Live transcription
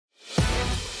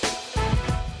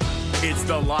It's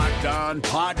the Locked On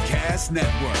Podcast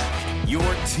Network, your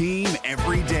team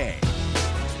every day.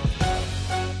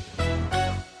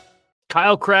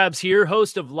 Kyle Krabs here,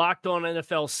 host of Locked On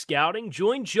NFL Scouting.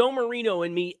 Join Joe Marino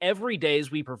and me every day as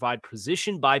we provide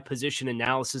position-by-position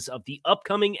analysis of the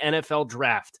upcoming NFL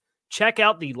Draft. Check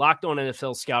out the Locked On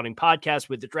NFL Scouting podcast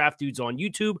with the Draft Dudes on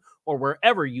YouTube or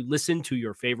wherever you listen to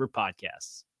your favorite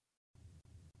podcasts.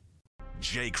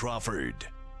 Jay Crawford,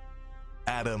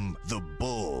 Adam the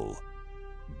Bull,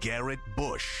 Garrett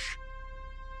Bush,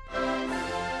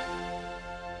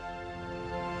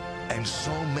 and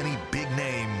so many big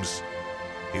names,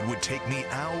 it would take me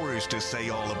hours to say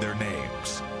all of their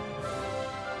names.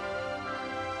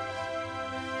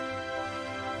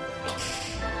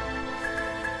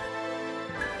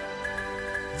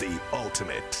 The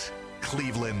ultimate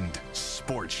Cleveland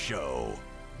sports show.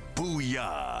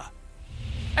 Booyah.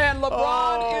 And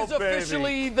LeBron is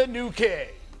officially the new king.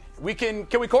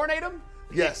 Can we coronate him?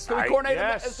 Yes. Can we coronate him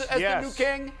as the new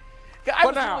king?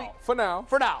 For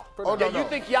now. Okay, you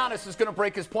think Giannis is going to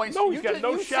break his points? No, he's got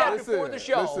no shot. Before the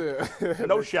show.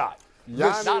 No shot.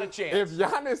 Giannis, not a chance. If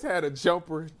Giannis had a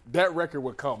jumper, that record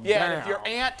would come down. Yeah, if your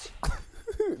aunt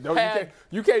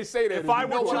you can't say that. If I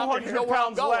were 200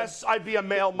 pounds less, I'd be a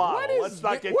male model. Let's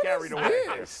not get carried away.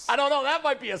 I don't know. That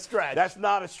might be a stretch. That's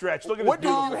not a stretch. Look at what do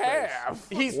his you have?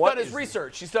 He's done his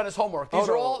research. He's done his homework. These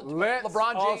are all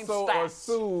LeBron James also stats.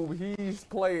 Assume he's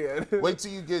playing. Wait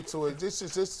till you get to it. This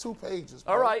is just 2 pages.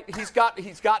 Bro. All right, he's got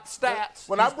stats.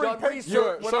 When I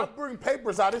bring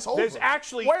papers out, it's over. There's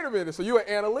actually. Wait a minute. So you're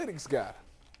an analytics guy?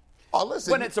 Oh,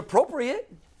 listen. When it's appropriate.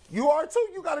 You are too.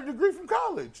 You got a degree from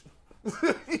college.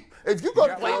 If you go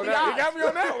to play the odds. He got me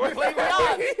on that one. Play the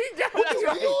odds.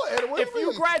 If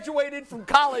you graduated from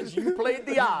college, you played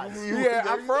the odds. Yeah,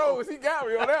 I froze. He got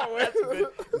me on that one.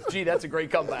 Gee, that's a great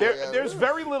comeback. There's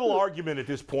very little argument at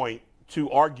this point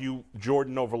to argue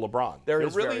Jordan over LeBron. There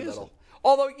is really very little.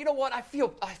 Although, you know what? I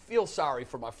feel sorry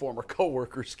for my former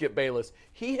coworker, Skip Bayless.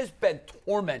 He has been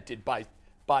tormented by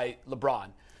LeBron.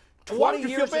 20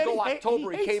 years ago,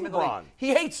 October, he came in the league.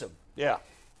 He hates him. Yeah.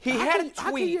 He had a tweet.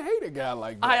 How can you hate a guy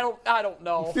like that? I don't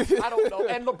know.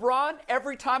 And LeBron,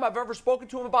 every time I've ever spoken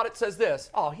to him about it, says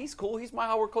this: "Oh, he's cool. He's my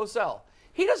Howard Cosell."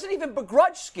 He doesn't even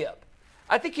begrudge Skip.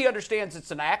 I think he understands it's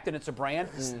an act and it's a brand.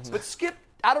 Mm-hmm. But Skip,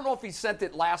 I don't know if he sent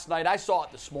it last night. I saw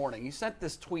it this morning. He sent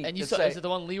this tweet. And is it the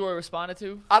one Leroy responded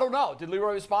to? I don't know. Did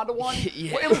Leroy respond to one?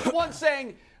 Yeah. Well, it was one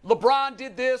saying LeBron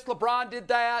did this, LeBron did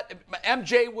that.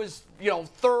 MJ was,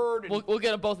 third. We'll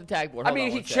get them both in tag board. I mean,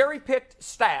 he cherry-picked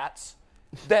stats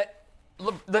that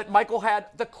Michael had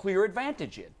the clear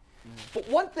advantage in. But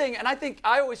one thing, and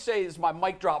I always say is my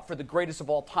mic drop for the greatest of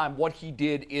all time, what he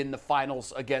did in the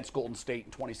finals against Golden State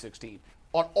in 2016.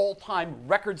 On all-time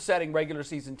record-setting regular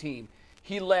season team,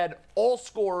 he led all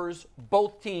scorers,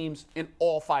 both teams, in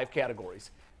all 5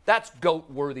 categories. That's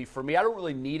GOAT-worthy for me. I don't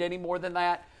really need any more than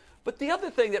that. But the other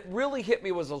thing that really hit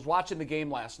me was I was watching the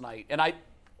game last night, and I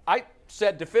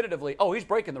said definitively, he's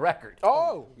breaking the record.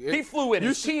 He flew in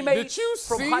his teammates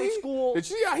from high school. Did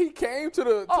you see how he came to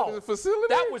the facility?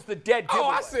 That was the dead giveaway.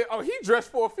 I said, he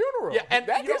dressed for a funeral. Yeah, and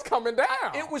that gets coming down.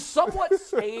 It was somewhat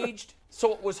staged,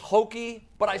 so it was hokey,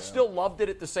 but I still loved it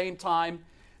at the same time.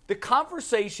 The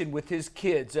conversation with his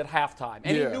kids at halftime,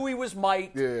 and he knew he was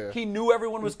mic'd. Yeah. He knew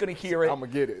everyone was going to hear it. I'm going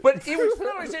to get it. But he was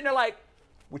literally sitting there like,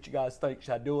 what you guys think?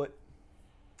 Should I do it?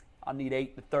 I need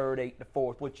 8 the third, 8 the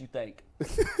fourth. What you think?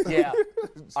 Yeah.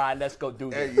 All right, let's go do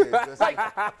this. And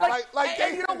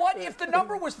you know what? If the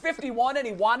number was 51 and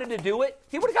he wanted to do it,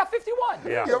 he would have got 51.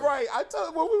 Yeah. You're right.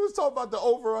 When we was talking about the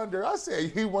over-under, I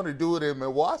said he wanted to do it in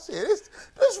Milwaukee. This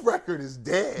record is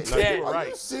dead. Dead. Are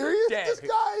you serious? Dead. This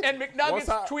guy. And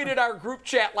McNuggets tweeted our group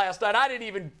chat last night. I didn't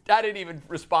even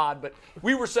respond, but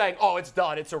we were saying, it's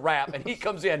done. It's a wrap. And he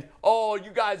comes in,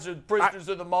 you guys are prisoners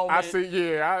of the moment. I see,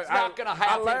 it's not going to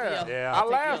happen. I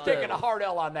laughed. He's taking a hard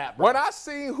L on that, bro. When I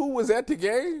seen who was at the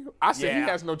game, I said he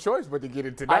has no choice but to get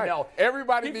it tonight. I know.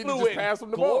 Everybody needed to just pass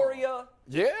him the ball. Gloria.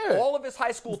 Yeah. All of his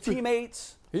high school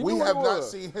teammates. We have not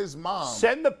seen his mom.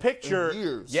 Send the picture. In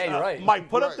years. Yeah, you're right. Mike,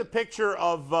 put up the picture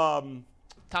of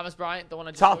Thomas Bryant, the one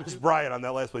I just Thomas Bryant on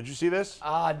that last play. Did you see this?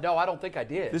 No, I don't think I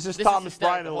did. This is Thomas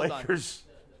Bryant of the Lakers.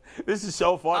 This is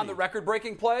so funny. On the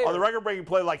record-breaking play? On the record-breaking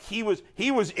play, like he was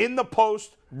in the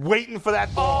post waiting for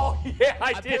that ball. Oh, yeah,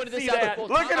 I did see that.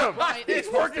 Look at him. He's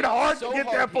working hard to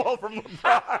get that ball from LeBron.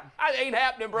 That ain't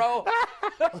happening, bro.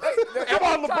 Come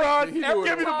on, LeBron.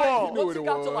 Give me the ball. Once it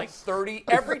got to like 30,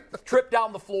 every trip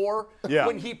down the floor,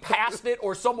 when he passed it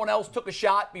or someone else took a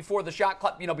shot before the shot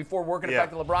clock, before working it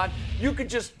back to LeBron, you could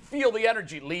just feel the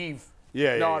energy leave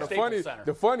Yeah, No, yeah. the Staples Center.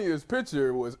 the funniest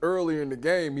picture was earlier in the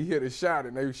game. He hit a shot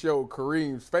and they showed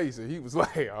Kareem's face, and he was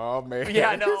like, "Oh man, Yeah,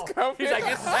 I know. he's coming." He's like,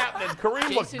 this is happening. Kareem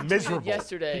Jason looked tweeted miserable.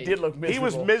 yesterday. He did look miserable. He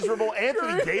was miserable.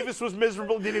 Anthony Davis was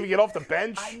miserable. Didn't even get off the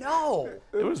bench. I know.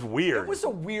 It was weird. It was a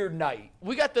weird night.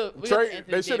 We got the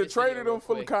They should have traded him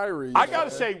for Kyrie. I gotta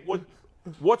say,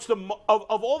 what's of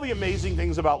all the amazing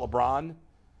things about LeBron?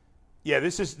 Yeah,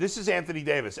 this is Anthony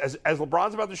Davis. As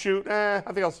LeBron's about to shoot, I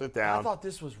think I'll sit down. I thought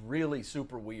this was really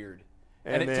super weird.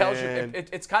 And And it tells you, then-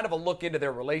 it's kind of a look into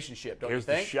their relationship, don't Here's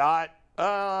you think? the shot.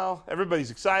 Oh, everybody's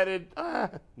excited.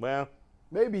 Well,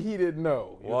 Maybe he didn't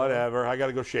know. you know? whatever. I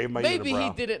gotta go shave my Maybe unibrow.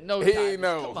 he didn't know. He Tyrus. ain't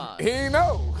know. Come on. He ain't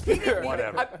know.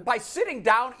 Whatever. By sitting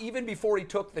down even before he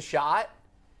took the shot,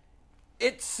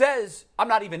 it says, I'm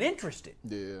not even interested.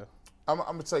 Yeah. I'm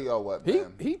gonna tell y'all what, He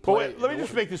man. he But played. wait, let me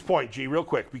just make this point, G, real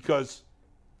quick, because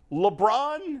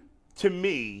LeBron, to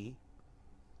me,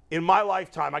 in my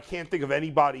lifetime, I can't think of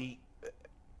anybody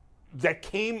that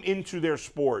came into their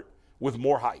sport with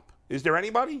more hype. Is there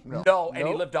anybody? No, and he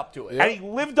Nope. lived up to it. And he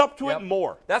lived up to Yep. it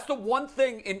more. That's the one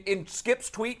thing in Skip's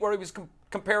tweet where he was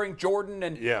comparing Jordan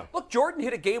and Yeah. look, Jordan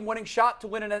hit a game-winning shot to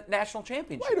win a national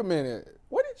championship. Wait a minute.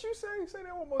 What did you say? Say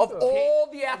that one more Of time. all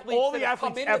the athletes all that the have come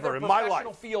athletes into ever the in my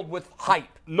professional life. field with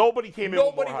hype, Nobody came in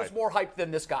nobody with more was hype. more hyped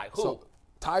than this guy. Who? So,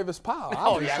 Tyvis Powell.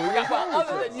 Oh, yeah. Well,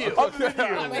 other than you. Other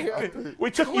than you.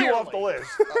 We took you off the list.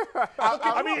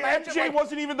 I mean, imagine, MJ like-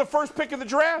 wasn't even the first pick in the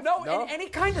draft. No, and he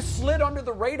kind of slid under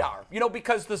the radar,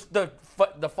 because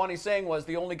the funny saying was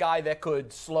the only guy that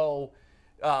could slow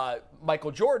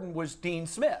Michael Jordan was Dean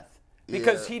Smith.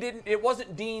 Because it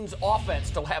wasn't Dean's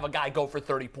offense to have a guy go for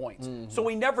 30 points. So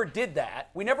we never did that.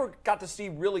 We never got to see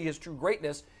really his true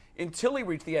greatness until he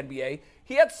reached the NBA.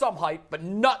 He had some hype, but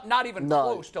not even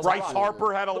close to Bryce LeBron.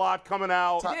 Harper had a lot coming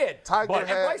out. He did. Tiger and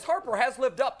had- Bryce Harper has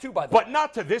lived up too, by the But way.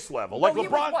 not to this level. Well, Like he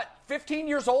LeBron. was, 15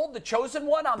 years old, the chosen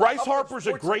one on Bryce the cover of Harper's a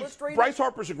Sports great Illustrated? Bryce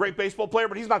Harper's a great baseball player,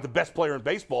 but he's not the best player in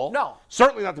baseball. No.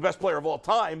 Certainly not the best player of all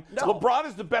time. No. LeBron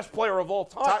is the best player of all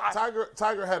time.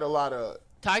 Tiger had a lot of.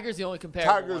 Tiger's the only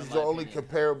comparable. Tiger's one, in the my only opinion.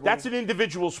 comparable. That's an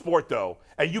individual sport, though,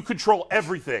 and you control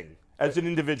everything as an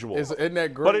individual. Isn't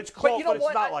that great? But it's But close. you know But what?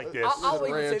 it's not like this. I'll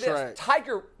even ran say track. this.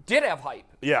 Tiger did have hype.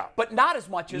 Yeah. But not as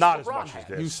much as Not as LeBron much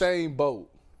had. as this. Usain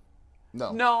Bolt.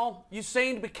 No,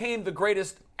 Usain became the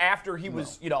greatest after he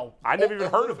was, I never even a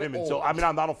heard little of him bit until. old. I mean,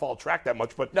 I don't follow track that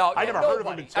much, but No, I never heard of him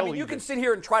nobody. until I mean, he you can did. sit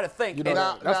here and try to think. You know,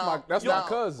 and that's my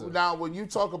cousin. Now, when you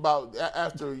talk about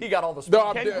after he got all the speed.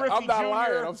 No, Ken Griffey I'm not Jr.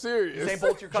 lying. I'm serious. Usain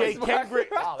Bolt's your Jay, cousin.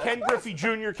 Ken Griffey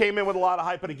Jr. came in with a lot of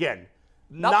hype, but again,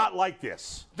 not like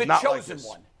this. The Not like chosen this.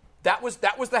 one. That was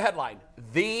the headline.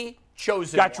 The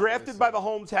chosen Got one. drafted by the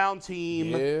hometown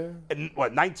team. Yeah.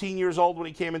 And, 19 years old when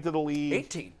he came into the league?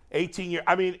 18. 18 years.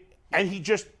 I mean, and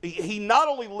he not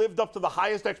only lived up to the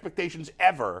highest expectations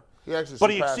ever, He actually but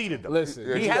he surpassed exceeded them. Listen,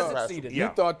 Yeah, He he has does. succeeded. Yeah.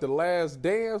 you thought The Last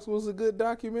Dance was a good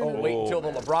documentary? Wait until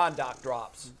the LeBron doc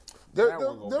drops. There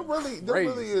one gonna be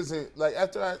really crazy. isn't. Like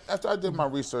after I did my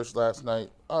research last night,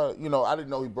 I didn't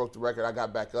know he broke the record. I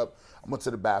got back up. I went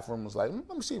to the bathroom. Was like, let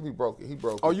me see if he broke it. He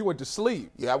broke it. Oh, you went to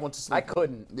sleep? Yeah, I went to sleep. I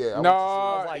couldn't. Yeah, I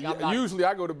No, went to sleep. like, I'm not- usually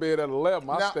I go to bed at 11.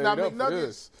 I stayed up for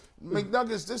this.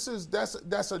 McNuggets,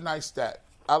 that's a nice stat.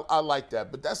 I like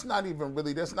that, but that's not even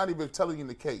telling you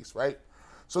the case, right?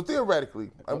 So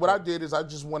theoretically, what I did is I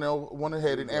just went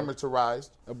ahead and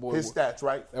amortized boy his stats,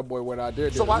 right? That boy went out there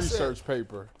did So a I said- research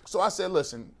paper. So I said,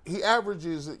 listen, he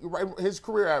averages, right, his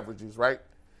career averages, right?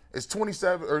 It's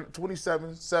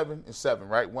 27, 7, and 7,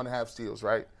 right? 1.5 steals,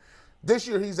 right? This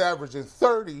year he's averaging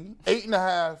 30,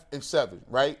 8.5, and 7,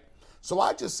 right? So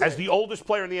I just said, As the oldest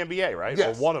player in the NBA, right?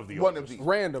 yes, Or one of the oldest. the.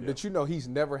 Random. Did you know he's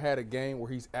never had a game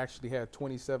where he's actually had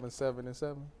 27, 7, and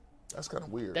 7? That's kind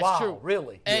of weird. That's Wow, true.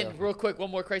 really? And real quick,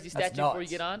 one more crazy stat That's before you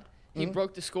nuts. get on. He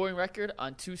broke the scoring record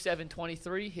on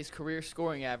 2/7/23. His career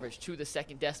scoring average to the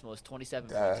second decimal is 27.23.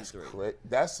 That's great.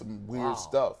 That's some weird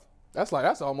stuff.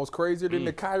 That's almost crazier than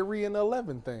the Kyrie and the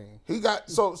 11 thing. He got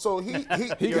He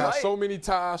got right. so many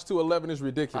ties to 11 is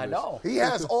ridiculous. I know. He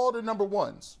has all the number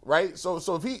ones, right? So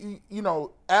if he,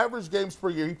 average games per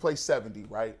year, he plays 70,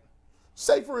 right?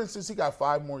 Say, for instance, he got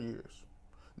 5 more years.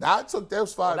 Now, I took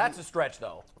those 5. That's a stretch,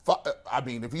 though. I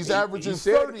mean, if he's averaging he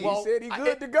said- 30. he said he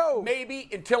good to go. Maybe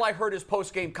until I heard his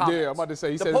post-game comments. Yeah, I'm about to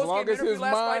say, he The said as post-game long as interview his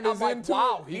last mind night, is I'm like, into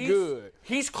wow, it, he good.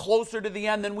 He's closer to the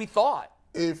end than we thought.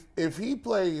 If he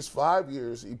plays 5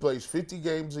 years, he plays 50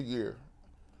 games a year,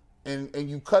 and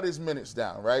you cut his minutes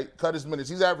down, right? Cut his minutes.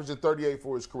 He's averaging 38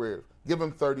 for his career. Give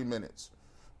him 30 minutes,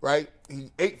 right?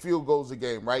 8 field goals a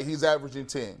game, right? He's averaging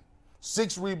 10.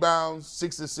 6 rebounds,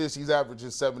 6 assists. He's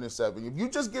averaging 7 and 7. If you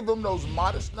just give him those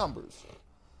modest numbers,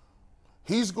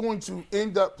 He's going to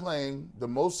end up playing the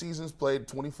most seasons played,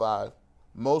 25.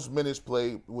 Most minutes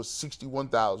played was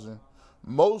 61,000.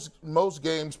 Most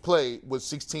games played was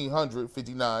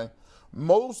 1,659.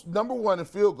 Most number one in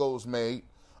field goals made.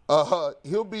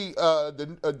 He'll be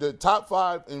the top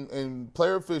 5 in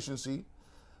player efficiency.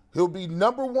 He'll be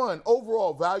number 1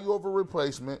 overall value over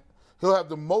replacement. He'll have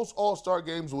the most All-Star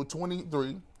games with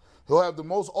 23. He'll have the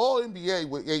most All-NBA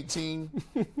with 18.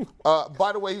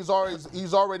 By the way, he's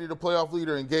already the playoff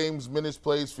leader in games, minutes,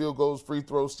 plays, field goals, free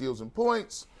throws, steals, and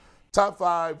points. Top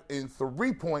 5 in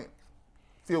 3-point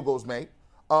field goals made.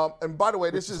 And by the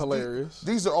way, this is hilarious.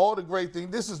 These are all the great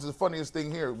things. This is the funniest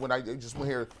thing here when I just went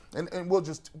here. And we'll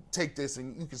just take this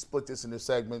and you can split this into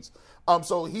segments.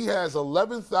 So he has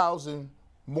 11,000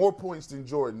 more points than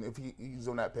Jordan if he's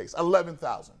on that pace.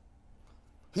 11,000.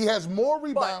 He has more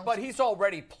rebounds. But he's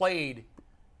already played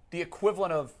the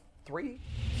equivalent of 3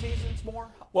 seasons more.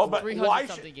 Well, but why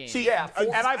should games. see? Yeah,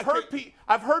 and I've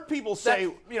heard people say,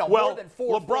 more than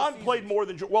 4 LeBron played more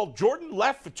than Jordan. Well, Jordan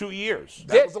left for 2 years.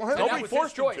 That was on him. Nobody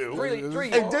forced him to. 3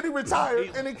 years. And then he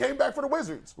retired and he came back for the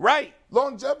Wizards. Right.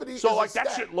 Longevity. So is like a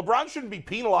that stat. LeBron shouldn't be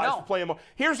penalized for playing more.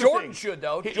 Here's the Jordan thing. should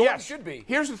though. Jordan should be.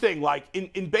 Here's the thing. Like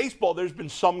in baseball, there's been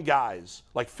some guys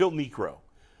like Phil Niekro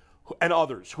and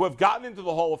others who have gotten into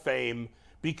the Hall of Fame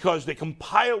because they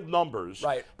compiled numbers.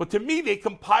 Right. But to me, they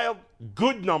compiled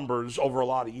good numbers over a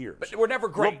lot of years. But we're never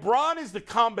great. LeBron is the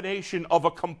combination of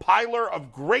a compiler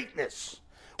of greatness,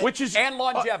 and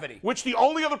longevity. Which the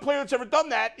only other player that's ever done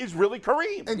that is really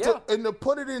Kareem. And to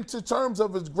put it into terms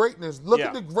of his greatness, look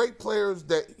at the great players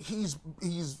that he's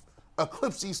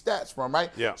eclipsed these stats from, right?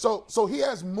 Yeah. So he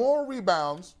has more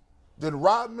rebounds than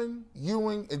Rodman,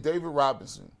 Ewing, and David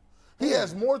Robinson. He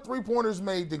has more three-pointers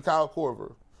made than Kyle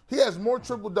Korver. He has more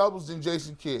triple-doubles than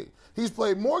Jason Kidd. He's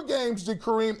played more games than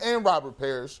Kareem and Robert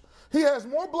Parrish. He has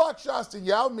more block shots than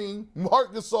Yao Ming,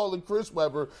 Marc Gasol, and Chris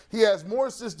Webber. He has more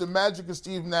assists than Magic and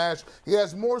Steve Nash. He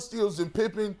has more steals than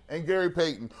Pippen and Gary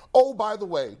Payton. Oh, by the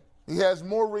way, he has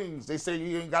more rings. They say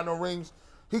he ain't got no rings.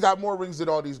 He got more rings than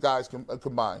all these guys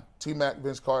combined. T-Mac,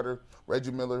 Vince Carter,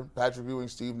 Reggie Miller, Patrick Ewing,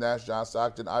 Steve Nash, John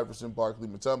Stockton, Iverson, Barkley,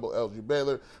 Mutombo, L.G.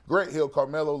 Baylor, Grant Hill,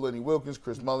 Carmelo, Lenny Wilkins,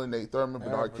 Chris Mullin, Nate Thurman,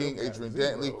 Bernard King, Adrian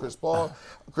Dantley, Chris Paul,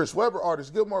 Chris Webber, Artis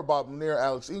Gilmore, Bob Lanier,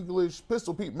 Alex English,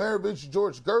 Pistol Pete Maravich,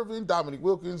 George Gervin, Dominique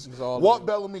Wilkins, Walt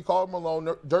Bellamy, Karl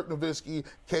Malone, Dirk Nowitzki,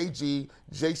 KG,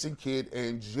 Jason Kidd,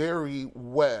 and Jerry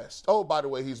West. Oh, by the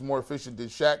way, he's more efficient than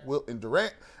Shaq, Wilt, and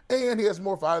Durant, and he has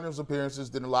more finals appearances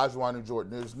than Olajuwon and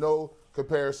Jordan. There's no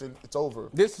comparison. It's over.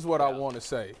 This is what I want to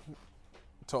say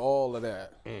to all of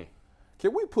that.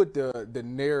 Can we put the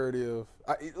narrative?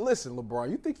 Listen,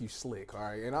 LeBron, you think you slick, all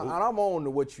right? And I'm on to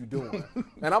what you doing.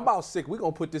 And I'm about sick. We're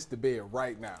going to put this to bed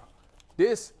right now.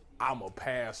 I'm a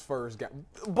pass first guy.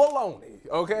 Baloney,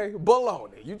 okay?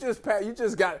 Baloney. You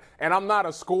just got, and I'm not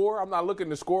a scorer. I'm not looking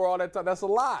to score all that time. That's a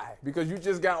lie because you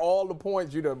just got all the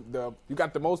points. You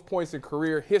got the most points in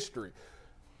career history.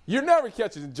 You're never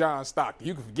catching John Stockton.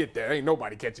 You can forget that. Ain't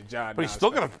nobody catching John. But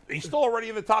he's still already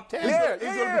in the top 10. He's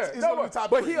gonna be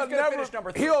top but 3.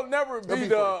 he'll never be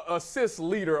the assist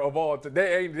leader of all time.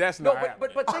 That's not happening.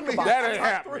 But think about that it. ain't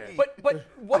happening. But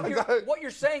what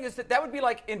you're saying is that would be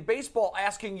like in baseball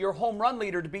asking your home run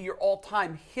leader to be your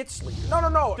all-time hits leader.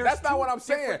 No. There's That's not what I'm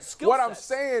saying. What I'm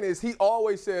saying is he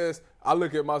always says, I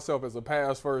look at myself as a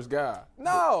pass-first guy.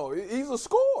 No, he's a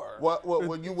scorer.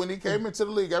 When he came into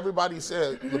the league, everybody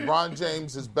said LeBron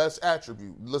James' his best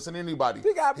attribute. Listen to anybody.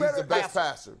 He's the best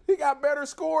passer. He got better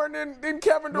scoring than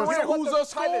Kevin Durant, who's a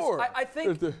scorer. I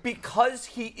think because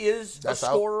he is a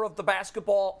scorer of the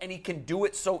basketball and he can do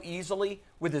it so easily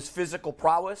with his physical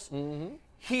prowess,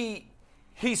 he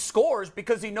scores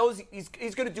because he knows he's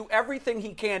going to do everything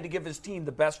he can to give his team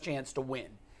the best chance to win.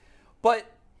 But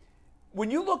when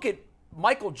you look at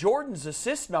Michael Jordan's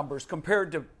assist numbers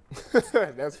compared to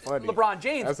that's funny. LeBron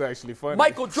James. That's actually funny.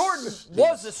 Michael Jordan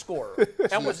was a scorer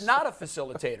and was not a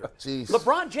facilitator.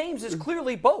 LeBron James is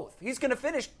clearly both. He's going to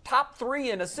finish top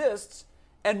 3 in assists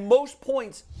and most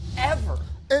points ever.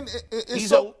 And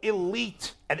he's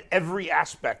elite at every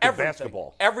aspect of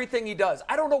basketball. Everything he does.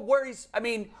 I don't know where he's. I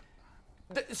mean,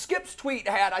 Skip's tweet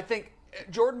had, I think,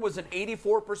 Jordan was an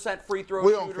 84% free throw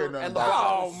shooter, and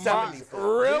LeBron was 70%.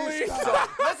 Really? So,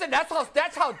 listen,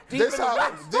 that's how deep it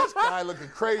runs. This guy looking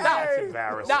crazy. That's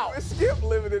embarrassing. Now, Skip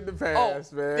living in the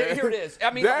past, man. Here it is. I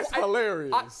mean, that's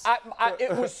hilarious.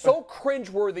 It was so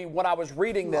cringeworthy when I was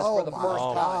reading this for the first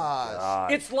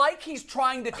time. It's like he's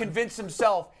trying to convince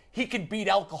himself he can beat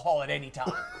alcohol at any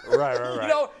time. Right. You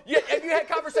know, have you had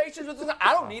conversations with him?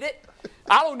 I don't need it.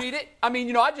 I don't need it. I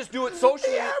mean, I just do it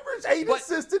socially. He averaged 8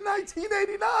 assists in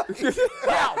 1989.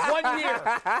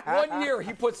 Yeah, 1 year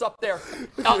he puts up there.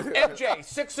 MJ,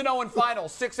 6-0 in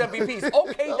finals, 6 MVPs.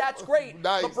 Okay, that's great.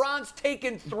 Nice. LeBron's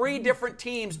taken 3 different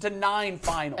teams to 9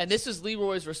 finals. And this is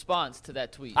Leroy's response to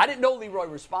that tweet. I didn't know Leroy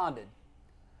responded.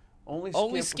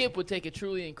 Only Skip would take a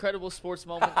truly incredible sports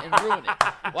moment and ruin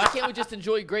it. Why can't we just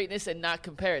enjoy greatness and not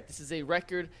compare it? This is a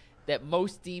record that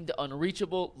most deemed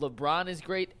unreachable. LeBron is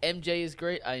great. MJ is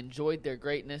great. I enjoyed their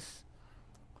greatness.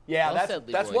 Yeah, Well said,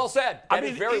 that's Leroy. well said. That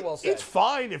is very well said. It's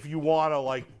fine if you want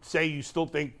to say you still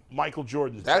think Michael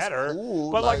Jordan's That's better,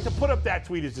 cool, but to put up that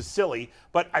tweet is just silly.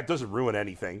 But it doesn't ruin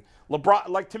anything.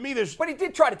 LeBron, to me, there's. But he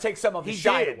did try to take some of his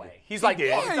shine away. He's like,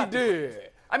 did. "Oh, it's Yeah, he not the did.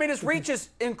 I mean, his reach is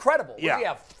incredible. Yeah. What, does he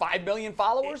have 5 million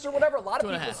followers or whatever? A lot of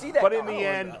people 2.5. see that. But in the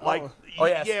end,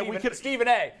 we could Stephen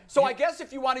A. So I guess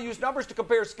if you want to use numbers to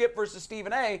compare Skip versus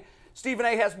Stephen A., Stephen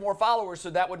A. has more followers, so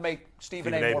that would make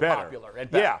Stephen A. more better. popular and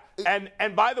better. Yeah,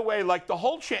 and by the way, the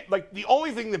whole the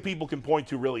only thing that people can point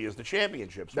to really is the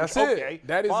championships. That's which, it. Okay,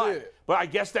 That is fine. it. But I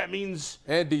guess that means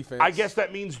And defense. I guess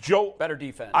that means Joe Better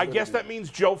defense. I guess that means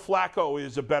Joe Flacco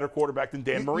is a better quarterback than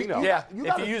Dan Marino. Yeah, You if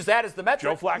gotta- you use that as the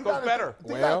metric. Joe Flacco's better.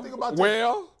 Think about this.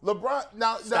 Well. LeBron.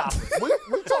 Now Stop.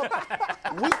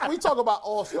 we talk about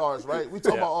all stars, right? We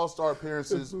talk about all star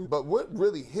appearances, but what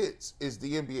really hits is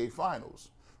the NBA Finals,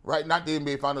 right? Not the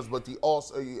NBA Finals, but the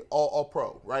all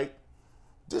pro, right?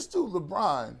 This dude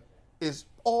LeBron is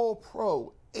all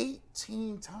pro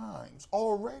 18 times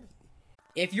already.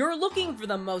 If you're looking for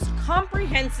the most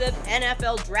comprehensive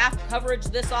NFL draft coverage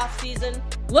this offseason,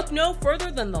 look no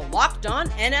further than the Locked On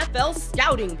NFL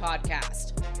Scouting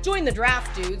Podcast. Join the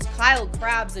draft dudes, Kyle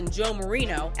Krabs and Joe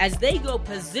Marino, as they go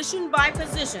position by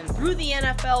position through the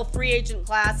NFL free agent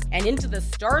class and into the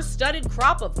star-studded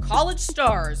crop of college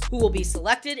stars who will be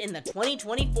selected in the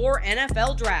 2024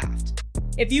 NFL Draft.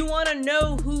 If you want to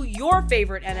know who your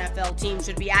favorite NFL team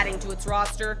should be adding to its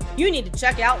roster, you need to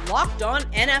check out Locked On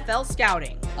NFL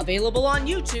Scouting, available on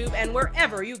YouTube and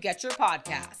wherever you get your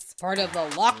podcasts. Part of the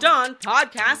Locked On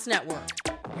Podcast Network.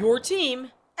 Your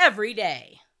team every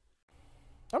day.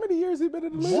 How many years he been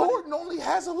in the league? Jordan only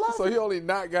has 11. So he only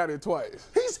not got it twice.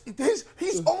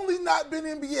 He's only not been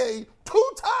NBA 2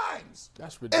 times.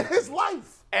 That's in ridiculous. his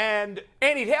life. And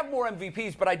he'd have more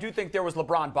MVPs, but I do think there was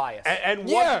LeBron bias. And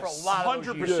Yes. what, For a lot of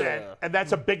those 100%, years. and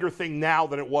that's a bigger thing now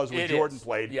than it was when It Jordan is.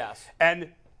 played. Yes. And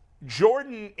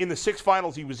Jordan, in the 6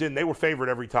 finals he was in, they were favored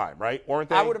every time, right? Weren't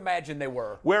they? I would imagine they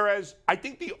were. Whereas I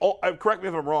think correct me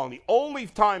if I'm wrong, the only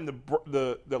time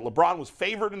that LeBron was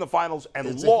favored in the finals and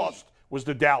It's a lost was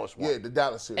the Dallas one. Yeah, the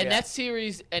Dallas series. And that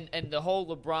series and the whole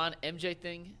LeBron MJ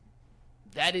thing,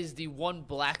 that is the one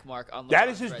black mark on LeBron. That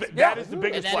is his. That is the and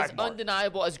biggest that black is mark.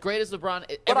 undeniable. As great as LeBron,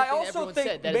 But I everything also everyone think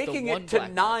said, that is making the one it to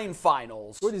black mark. 9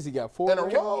 finals, What does he got? 4 In a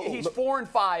row. he's 4 and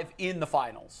 5 in the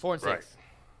finals. 4 and 6. Right.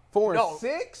 4 and No.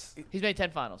 6? He's made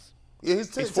 10 finals. Yeah, he's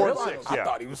 4 and 6. finals. Yeah. I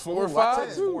thought he was 4 and Ooh, 5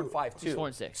 10. too. 4 and 5 too. He's 4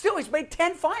 and 6. Still, he's made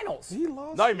 10 finals. He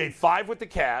lost. No, he made 5 with the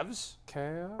Cavs,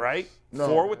 Cavs. right? No.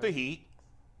 4 with the Heat,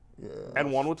 Yeah.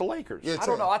 and 1 with the Lakers. Yeah, I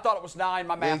don't know. I thought it was 9.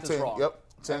 My math is 10. wrong. Yep.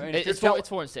 10. I mean, It's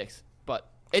 4 and 6. But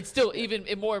it's still even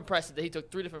more impressive that he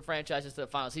took 3 different franchises to the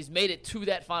finals. He's made it to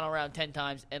that final round 10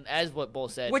 times, and as what Bull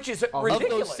said, Which is of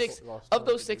ridiculous.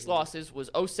 those six losses was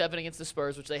 07 against the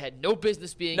Spurs, which they had no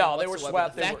business being. No, in they were whatsoever.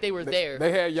 swept. The fact they were there.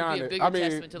 They had should be a Giannis. bigger I mean,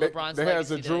 testament to they LeBron's had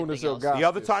legacy than Zadrunas anything else. Ilgauskas. The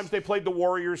other times they played the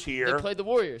Warriors They here. played the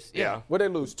Warriors. Yeah. What they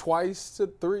lose twice to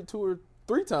 2 or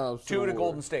 3 times? 2 to the Golden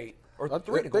Warriors. State. Or I 3 to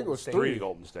think it Golden was State. 3 to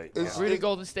Golden State. It's- 3 to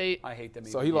Golden State. I hate them.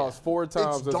 So he lost 4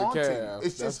 times It's as a daunting. Cavs.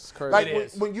 It's That's just crazy. like It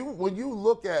is. when you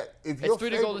look at if your It's 3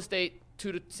 to favorite, Golden State,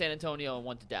 2 to San Antonio, and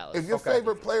 1 to Dallas. if your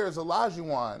favorite player is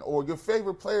Olajuwon or your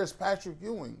favorite player is Patrick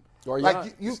Ewing, Or like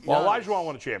Giannis. you Well, Olajuwon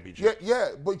won a championship.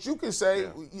 yeah, but you can say Yeah.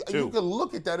 you 2. can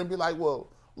look at that and be like, well,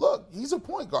 look, he's a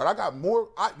point guard. I got more.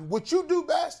 What you do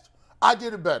best, I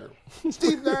did it better.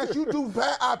 Steve Nash, you do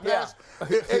bad, I pass.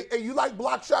 And you like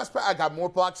block shots, I got more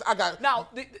blocks. I got Now,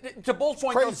 to Bull's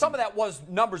point, though, Crazy. some of that was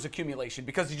numbers accumulation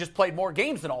because he just played more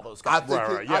games than all those guys.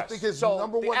 Right, I yes. think his So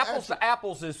number the one apples attribute. to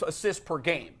apples is assists per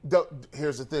game.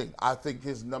 Here's the thing. I think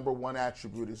his number one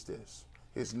attribute is this.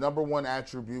 His number one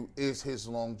attribute is his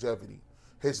longevity,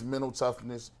 his mental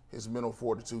toughness, his mental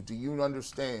fortitude. Do you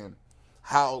understand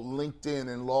how linked in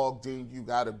and logged in you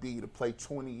got to be to play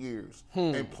 20 years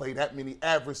and play that many,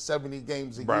 average 70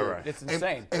 games a year? Right. It's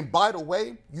insane. And by the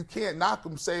way, you can't knock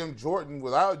him saying Jordan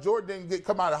didn't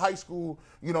come out of high school,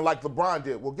 like LeBron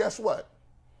did. Well, guess what?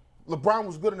 LeBron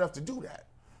was good enough to do that.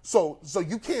 So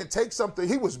you can't take something.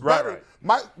 He was Right, better.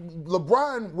 right.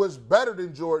 LeBron was better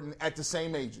than Jordan at the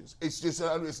same ages. It's just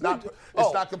it's not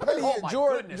competitive. Oh, my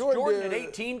goodness. Jordan at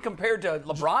 18 compared to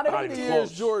LeBron at How many 18?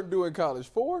 years Jordan do in college?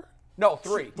 4? No,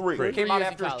 3. Three. Came out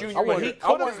years after in his college. junior year. He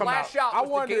could have His come last out. shot I was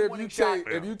the wonder game-winning shot.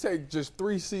 if you take just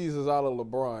 3 seasons out of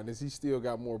LeBron, has he still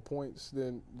got more points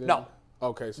than No.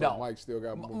 Okay, so No. Mike still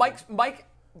got more. Mike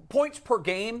points per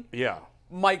game. Yeah.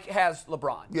 Mike has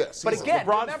LeBron. Yes, But he's again,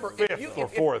 LeBron's remember, fifth or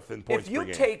fourth in points if you per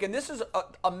game. take, and this is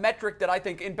a metric that I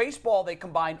think in baseball they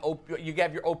combine, you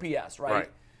have your OPS, right?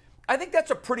 Right. I think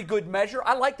that's a pretty good measure.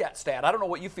 I like that stat. I don't know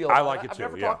what you feel about I like it I've too,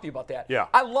 never yeah. talked to you about that. Yeah.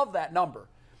 I love that number.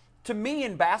 To me,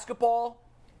 in basketball,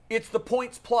 it's the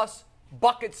points plus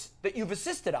buckets that you've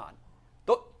assisted on.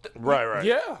 Right.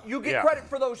 Yeah. You get Yeah. credit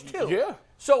for those too. Yeah.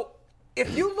 So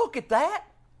if you look at that,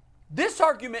 this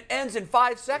argument ends in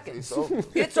 5 seconds.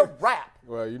 It's a wrap.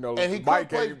 Well, you know, And he Mike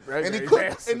could play. ain't And he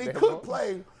advancing that could much.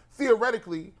 play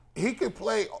theoretically. He could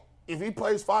play if he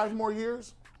plays 5 more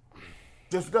years.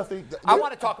 Just nothing. I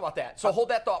want to talk about that. So hold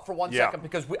that thought for 1 Yeah. second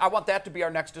because I want that to be our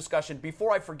next discussion.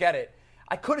 Before I forget it,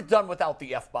 I could have done without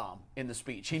the F-bomb in the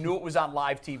speech. He knew it was on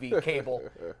live TV, cable.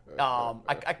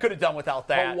 I could have done without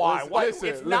that. But why? It's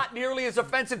Listen, not nearly as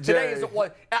offensive today Jay, as it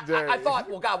was. I Jay. thought,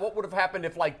 well, God, what would have happened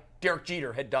if, like, Derek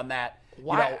Jeter had done that?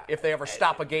 Why? You know, if they ever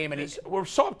stop a game and he. We're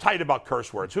so uptight about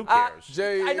curse words. Who cares?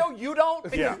 Jay, I know you don't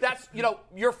because Yeah. that's,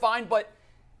 you're fine, but.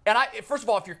 And first of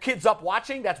all, if your kid's up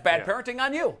watching, that's bad Yeah. parenting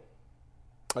on you.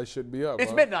 I should be up. It's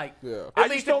huh? midnight. Yeah. At I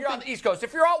least just if don't you're on think- the East Coast.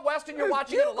 If you're out west and you're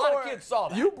watching it, a lot of kids saw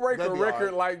that. You break a That'd be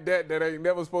record all right. like that ain't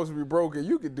never supposed to be broken.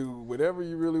 You could do whatever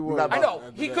you really want. Not I know.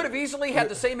 after He that. could have easily had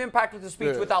the same impact with his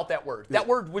speech Yeah. without that word. That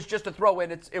word was just a throw in.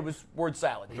 It was word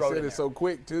salad. He Throw said it in it there. so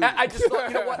quick too. I just thought,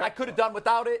 you know what? I could have done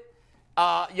without it.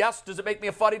 Yes. Does it make me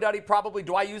a fuddy-duddy? Probably.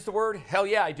 Do I use the word? Hell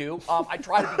yeah, I do. I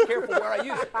try to be careful where I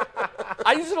use it.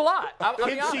 I use it a lot. I'll be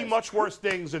Kids see honest. much worse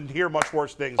things and hear much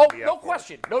worse things. Oh, than the no F word.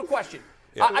 question. No question.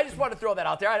 I just wanted to throw that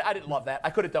out there. I didn't love that. I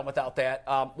could have done without that.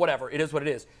 Whatever. It is what it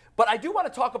is. But I do want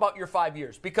to talk about your 5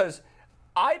 years because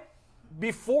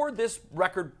before this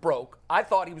record broke, I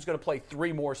thought he was going to play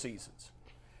 3 more seasons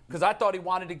because I thought he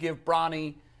wanted to give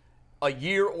Bronny a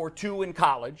year or 2 in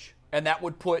college, and that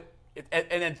would put and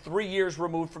then 3 years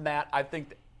removed from that, I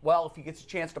think, if he gets a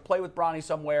chance to play with Bronny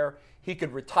somewhere, he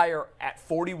could retire at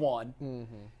 41,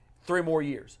 3 more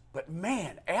years. But,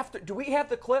 man, do we have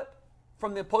the clip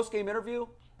from the post-game interview?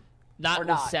 Not Or with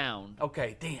not? sound.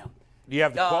 Okay, damn. Do you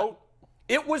have the quote?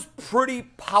 It was pretty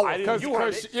powerful. You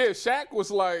heard it. Yeah, Shaq was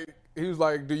like,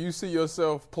 do you see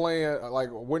yourself playing, like,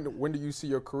 when do you see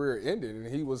your career ending?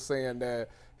 And he was saying that,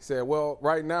 he said, well,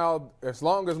 right now, as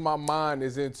long as my mind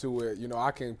is into it, I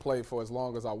can play for as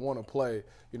long as I want to play.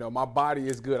 My body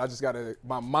is good. I just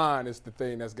my mind is the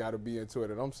thing that's got to be into it.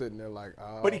 And I'm sitting there like,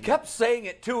 But he kept saying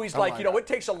it, too. He's like, it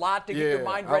takes a lot to get your Yeah,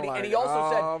 mind I'm ready. like, And he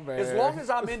also said, man. as long as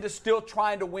I'm into still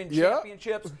trying to win Yep.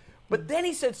 championships. But then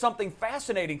he said something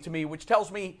fascinating to me, which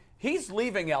tells me he's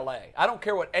leaving L.A. I don't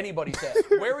care what anybody says.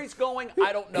 Where he's going,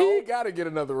 I don't know. he got to get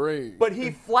another ring. But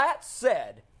he flat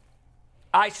said,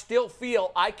 I still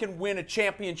feel I can win a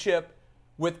championship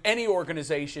with any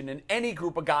organization and any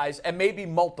group of guys and maybe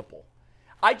multiple.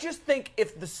 I just think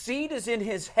if the seed is in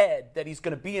his head that he's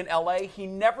going to be in L.A., he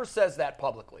never says that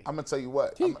publicly. I'm gonna tell you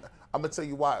what. I'm gonna tell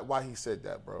you why he said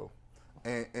that, bro.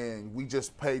 And we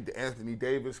just played the Anthony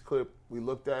Davis clip. We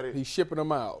looked at it. He's shipping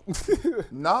them out.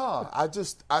 Nah, I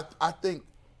think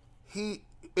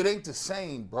it ain't the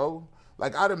same, bro.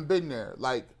 Like, I done been there.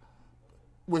 Like,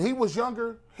 when he was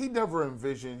younger, he never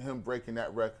envisioned him breaking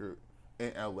that record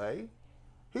in L.A.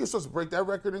 He was supposed to break that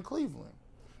record in Cleveland.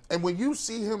 And when you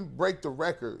see him break the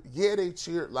record, yeah, they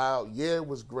cheered loud. Yeah, it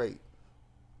was great.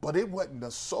 But it wasn't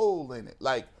a soul in it.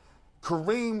 Like,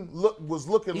 Kareem was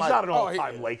looking He's like... not an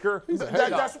all-time Laker.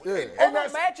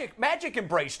 Magic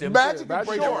embraced him. Magic There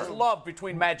embraced was him. love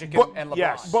between Magic and LeBron.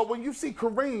 yes. But when you see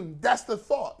Kareem, that's the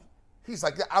thought. He's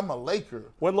like, I'm a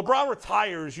Laker. When LeBron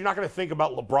retires, you're not going to think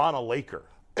about LeBron a Laker.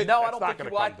 No, I That's don't not think gonna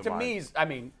he was. come To mind.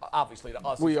 me, obviously to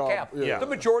us We as a all- cap, yeah. the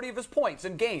majority of his points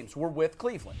in games were with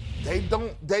Cleveland. They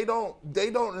don't.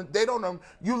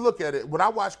 You look at it. When I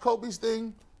watch Kobe's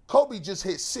thing, Kobe just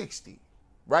hit 60,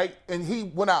 right? And he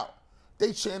went out.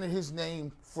 They chanted his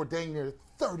name for dang near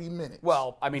 30 minutes.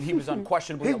 Well, I mean, he was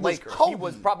unquestionably He a was Laker. He Kobe.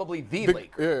 was probably the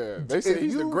Laker. Yeah, they say If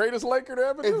he's the you- greatest Laker to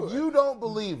ever do If it. you don't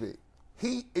believe it,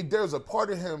 there's a part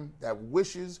of him that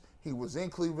wishes he was in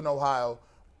Cleveland, Ohio,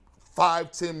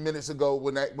 5-10 minutes ago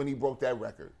when he broke that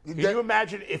record. Can you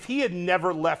imagine if he had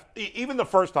never left, even the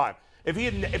first time, If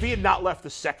he had not left the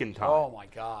second time. Oh my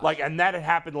God! And that had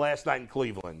happened last night in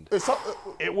Cleveland.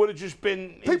 It would have just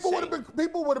been people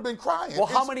would have been crying. Well,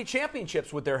 how many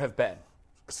championships would there have been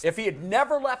if he had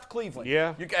never left Cleveland?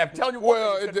 Yeah, I'm telling you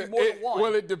what, it's going to be more than one.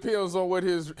 Well, it depends on what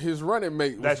his running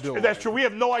mate was doing. That's true. We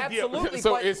have no idea. Absolutely.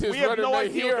 So is his we have running no mate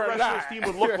idea here what or the rest not? of his team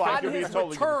would look like. On his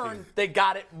return, they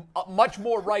got it much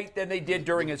more right than they did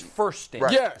during his first stint.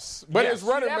 Right. Yes, but his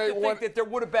running you have mate to think that there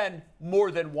would have been more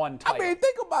than one title. I mean,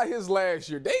 think about his last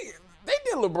year. They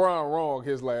did LeBron wrong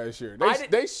his last year.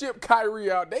 They shipped Kyrie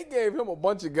out. They gave him a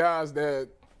bunch of guys that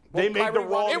they made the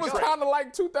wrong. It was kind of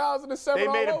like 2007.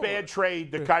 They made a bad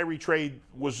trade. The Kyrie trade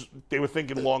was. They were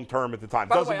thinking long term at the time.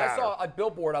 By the way, I saw a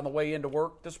billboard on the way into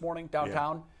work this morning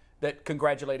downtown that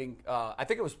congratulating. I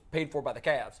think it was paid for by the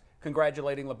Cavs.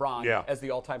 Congratulating LeBron as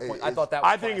the all-time point. I thought that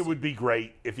was think it would be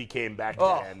great if he came back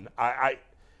again.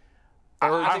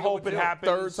 I hope it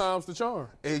happens. Third time's the charm.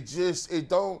 It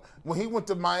don't. When he went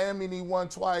to Miami and he won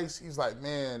twice, he's like,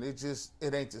 man, it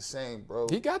ain't the same, bro.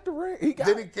 He got the ring.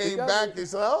 Then he came back and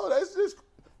said, oh, that's just.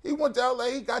 He went to LA.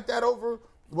 He got that over.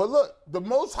 But look, the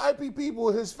most hypey people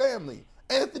in his family.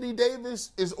 Anthony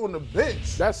Davis is on the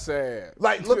bench. That's sad.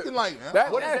 Looking like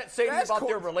what does that say about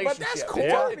their relationship? But that's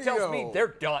corny, it tells me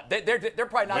they're done. They're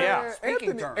probably not even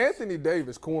speaking terms. Anthony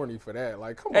Davis corny for that.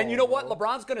 Come on. And you know what?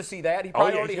 LeBron's going to see that. He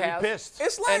probably already has. Pissed.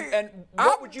 It's like, and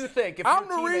what would you think if I'm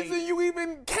the reason you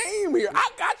even came here? I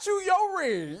got you your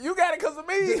ring. You got it because of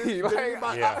me.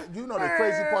 You know the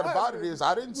crazy part about it is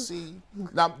I didn't see.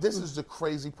 Now this is the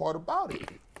crazy part about it.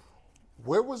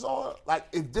 Where was all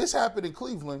if this happened in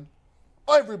Cleveland?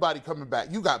 Everybody coming back.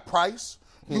 You got Price,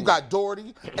 you got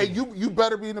Doherty, and you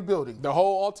better be in the building. The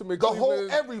whole Ultimate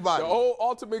Cleveland. Everybody. The whole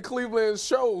Ultimate Cleveland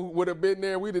show would have been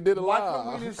there. We'd have did it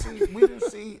live.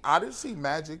 I didn't see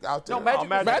Magic out there. No,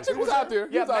 Magic was out there.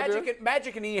 Yeah,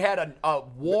 Magic and he had a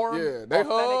warm,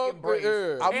 authentic embrace.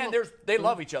 And they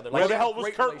love each other. Where the hell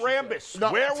was Kurt Rambis?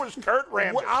 Where was Kurt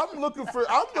Rambis? I'm looking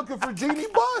for Jeannie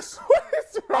Buss.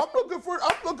 I'm looking for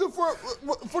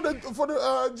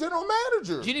the general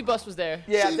manager. Jeannie Buss was there.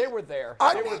 Yeah, they were there.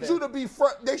 I need you to be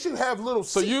front. They should have little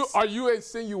seats. So are you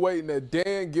insinuating that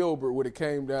Dan Gilbert would have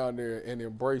came down there and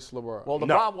embraced LeBron? Well,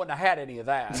 LeBron wouldn't have had any of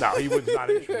that. No, he was not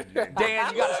interested.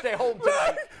 Dan, you got to stay home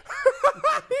tonight.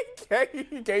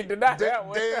 He can't deny that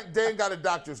one. Dan got a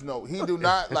doctor's note. He do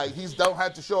not he don't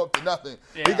have to show up to nothing.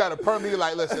 Yeah. He got a permit.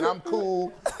 Listen, I'm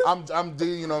cool. I'm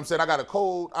you know what I'm saying. I got a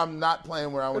cold. I'm not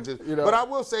playing where I was just. But I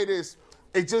will say this.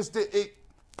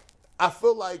 I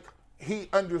feel like he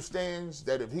understands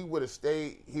that if he would have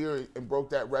stayed here and broke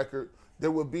that record,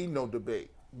 there would be no debate.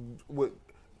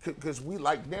 Because we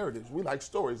like narratives, we like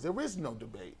stories. There is no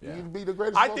debate. Yeah. You'd be the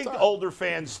greatest. I think the older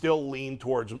fans still lean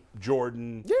towards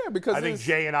Jordan. Yeah, because I think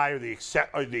Jay and I are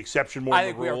the exception more than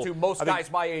the rule. I think we are too. Most guys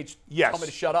my age tell me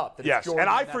to shut up. Yes, Jordan, and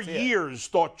I for years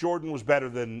thought Jordan was better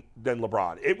than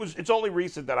LeBron. It's only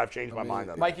recent that I've changed my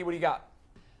mind on that. Mikey, what do you got?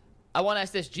 I want to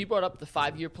ask this. G brought up the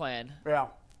 5-year plan. Yeah.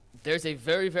 There's a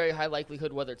very, very high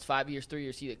likelihood, whether it's 5 years, 3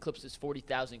 years, he eclipses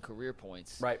 40,000 career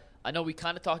points. Right. I know we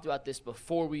kind of talked about this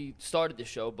before we started the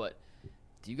show, but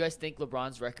do you guys think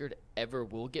LeBron's record ever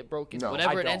will get broken? No,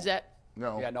 whenever it ends at?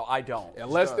 No. Yeah, no, I don't.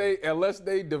 Unless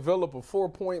they develop a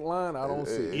 4-point line, I don't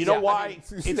see it. You know why?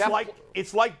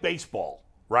 It's like baseball,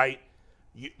 right?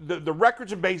 The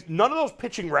records in base, none of those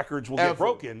pitching records will get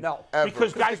broken. No,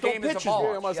 because guys don't pitch.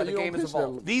 The game is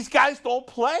evolved. These guys don't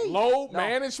play. Load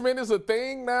management is a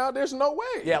thing now. There's no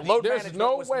way. Yeah, load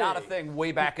management was not a thing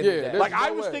way back in the day. I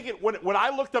was thinking when I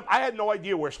looked up, I had no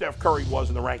idea where Steph Curry was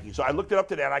in the rankings. So I looked it up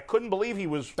today, and I couldn't believe he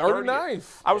was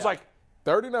 39th. I was like,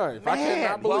 39th. Man, I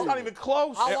cannot believe it's not even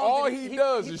close. And all he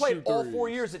does is shoot played all threes. 4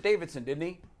 years at Davidson, didn't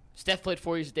he? Steph played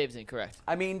 4 years at Davidson, correct.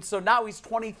 I mean, so now he's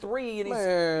 23 and he's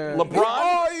LeBron.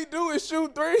 All he do is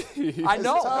shoot threes. I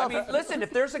know. I mean, listen,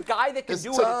 if there's a guy that can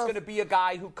do it, it's going to be a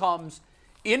guy who comes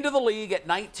into the league at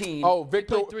 19. Oh,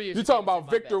 Victor. You're talking about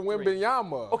Victor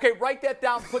Wembanyama. Okay, write that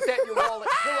down. Put that in your wallet.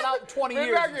 Pull it out in 20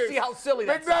 years and see how silly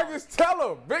that sounds.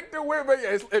 Tell him. Victor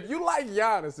Wembanyama. If you like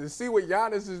Giannis and see what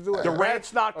Giannis is doing.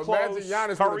 Durant's not close.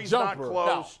 Giannis Curry's not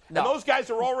close. No. And those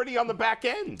guys are already on the back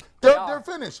end. They're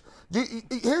finished.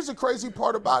 Here's the crazy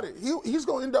part about it. He's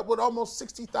going to end up with almost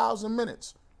 60,000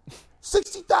 minutes.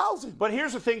 60,000. But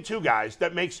here's the thing, too, guys,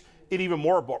 that makes it even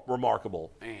more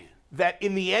remarkable. Man. That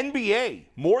in the NBA,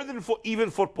 more than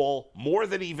even football, more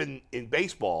than even in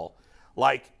baseball,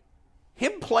 like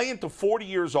him playing to 40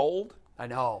 years old. I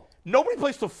know. Nobody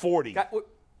plays to 40.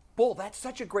 Bull, that's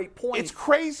such a great point. It's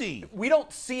crazy. We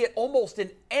don't see it almost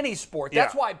in any sport.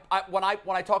 That's why when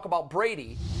I talk about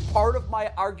Brady, part of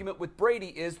my argument with Brady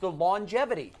is the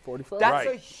longevity. 45. That's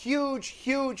a huge,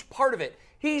 huge part of it.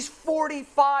 He's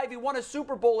 45. He won a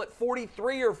Super Bowl at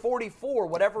 43 or 44,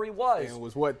 whatever he was. And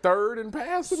was third in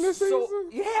passing this season?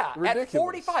 Yeah, ridiculous. at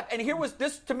 45. And here was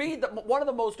this, to me, one of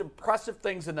the most impressive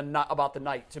things about the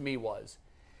night to me was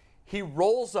he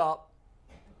rolls up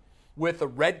with a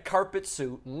red carpet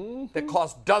suit that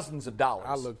cost dozens of dollars.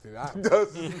 I looked at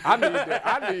it.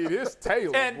 I need his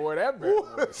tailor, boy. That man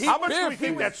How much do we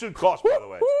think that suit cost, by the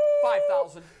way?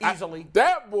 $5,000 easily.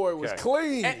 That boy was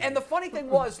clean. And the funny thing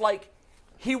was, like,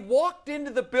 he walked into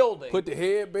the building. Put the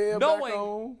headband back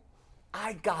on.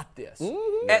 I got this.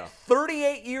 At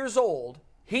 38 years old,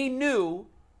 he knew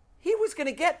he was going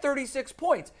to get 36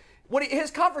 points. His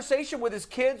conversation with his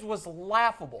kids was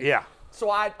laughable. Yeah. So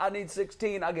I need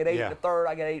 16. I get 8 in the third.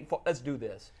 I get 8 in fourth. Let's do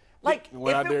this. Like,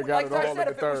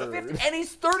 and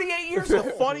he's 38 years old.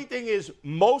 The funny thing is,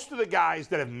 most of the guys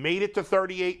that have made it to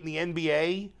 38 in the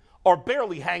NBA are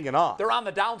barely hanging on. They're on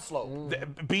the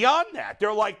downslope. Beyond that,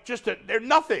 they're like they're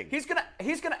nothing. He's gonna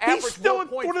average still more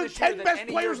points one of the this year 10 than best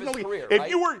any players year in of the his league. career,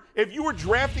 right? If you were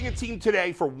drafting a team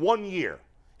today for 1 year,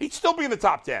 he'd still be in the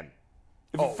top 10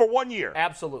 for 1 year.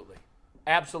 Absolutely.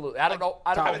 I don't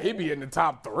know. He'd be in the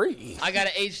top 3. I got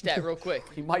an age stat real quick.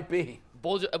 He might be.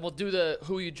 And we'll do the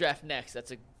who you draft next. That's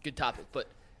a good topic. But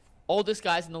oldest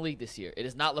guys in the league this year. It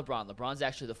is not LeBron. LeBron's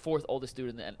actually the 4th oldest dude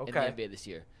in the NBA this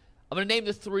year. I'm going to name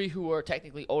the 3 who are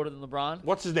technically older than LeBron.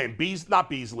 What's his name? Not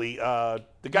Beasley. The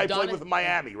guy who played with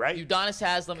Miami, right? Udonis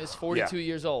Haslem is 42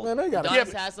 years old. Man,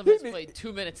 Udonis Haslem has played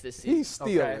 2 minutes this season. He's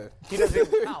stealing. Okay. He doesn't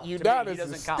even count.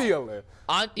 Udonis is stealing.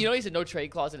 You know he's a no-trade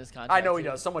clause in his contract. I know he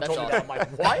does. Someone told me that. I'm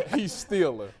like, what? He's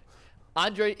stealing.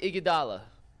 Andre Iguodala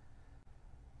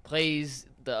plays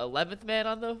the 11th man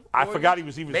on the I forgot he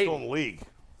was even still in the league.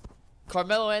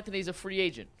 Carmelo Anthony's a free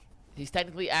agent. He's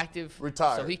technically active,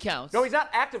 Retired. so he counts. No, he's not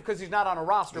active because he's not on a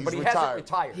roster, but he hasn't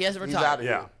retired. He hasn't He's retired. out of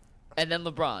here. And then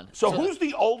LeBron. So who's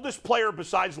the oldest player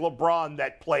besides LeBron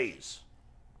that plays?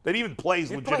 That even plays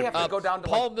You'd probably legitimately? have to go down to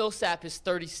Paul Millsap is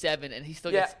 37, and he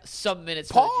still gets some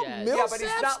minutes Paul for the Jazz. Millsap? Yeah, but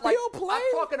he's not like still play? I'm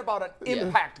talking about an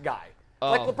impact guy.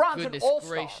 Like Oh, LeBron's goodness an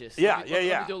all-star. gracious. Yeah, Let me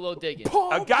yeah. do a little digging.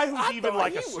 A guy who's I even thought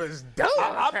like he was done.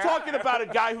 I'm talking about a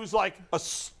guy who's like a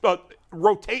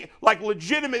rotate, like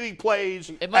legitimately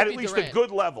plays might at be least Durant. a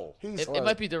good level. It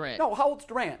might be Durant. No, how old's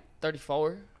Durant?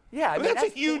 34. Yeah, I mean, that's a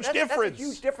huge difference. That's a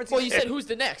huge difference. Well, you said who's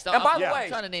the next. And by the I'm way,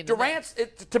 trying to name the Durant's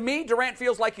to me, Durant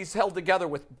feels like he's held together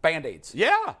with Band-Aids.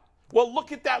 Yeah. Well,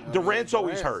 look at that. Durant's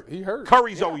always hurt. He hurt.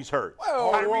 Curry's always hurt.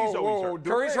 Whoa, Kyrie's whoa, always whoa, hurt.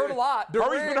 Curry's hurt a lot.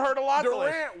 Curry's been hurt a lot.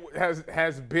 Durant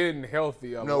has been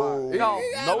healthy a No. lot.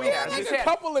 No, he has. He's Like a had-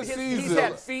 couple of he's seasons.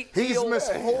 had feet. He's healed.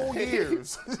 missed whole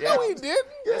years. No, he didn't.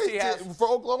 Yes, he did. has. For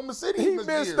Oklahoma City, He missed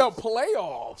years. the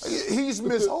playoffs. He's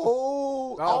missed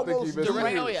whole. I don't think he almost missed Durant,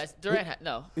 years. oh, yes. Durant,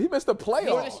 no. He missed the He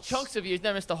playoffs. missed chunks of years,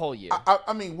 never missed the whole year.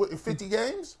 I mean, what, 50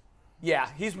 games? Yeah,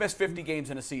 he's missed 50 games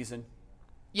in a season.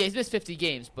 Yeah, he's missed 50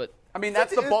 games, but I mean,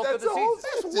 that's the bulk of the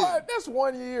season. That's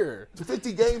 1 year.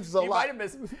 50 games is a He lot. might have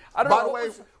missed. I don't By know. the way,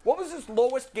 What was his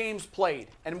lowest games played,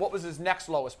 and what was his next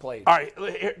lowest played? All right. So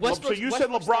Westbrook's- you said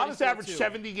Westbrook's LeBron has 34 averaged too.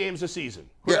 70 games a season.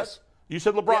 Yes. You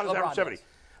said LeBron has LeBron averaged 70. does.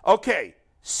 Okay.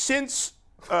 Since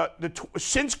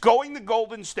since going to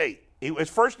Golden State, his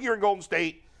first year in Golden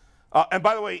State, and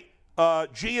by the way,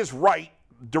 G is right.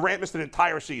 Durant missed an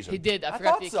entire season. he did. I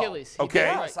forgot thought the so. Achilles. He Okay. did,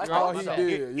 Yes, I right. thought You're so. right.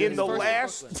 did. Yeah, In the First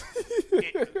last,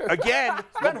 Brooklyn. again,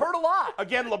 Been hurt a lot.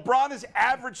 Again, LeBron has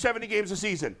averaged 70 games a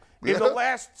season. In the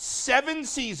last 7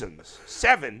 seasons,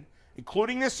 7,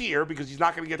 including this year, because he's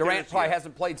not going to get Durant there this probably year.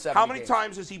 hasn't played 70 How many games.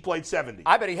 times has he played 70?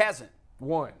 I bet he hasn't.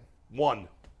 1. 1.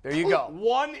 There you go.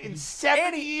 1 in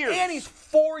 70 years. And he's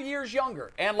 4 years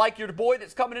younger. And like your boy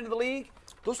that's coming into the league,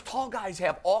 those tall guys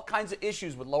have all kinds of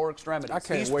issues with lower extremities. I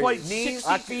can't He's wait. played Knees,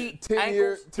 60 feet, 10 ankles.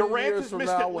 years, 10 Durant years has from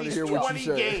missed now, I at want to least hear what 20 you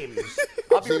say. games.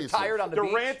 I'll be Jesus. retired on the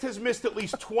Durant beach. has missed at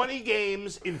least 20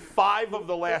 games in 5 of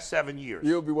the last 7 years.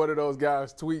 You'll be one of those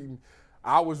guys tweeting.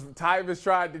 Tyvus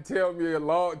tried to tell me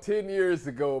 10 years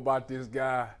ago about this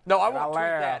guy. No, I and won't tweet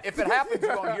that. laughed. If it happens, you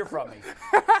won't hear from me.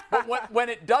 But when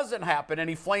it doesn't happen and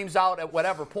he flames out at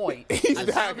whatever point, He's I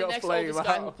not found the gonna next flame oldest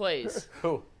guy out. who plays.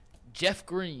 who? Jeff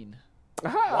Green.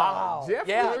 Wow. Jeff,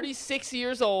 Yeah. 36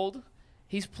 years old.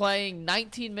 He's playing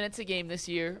 19 minutes a game this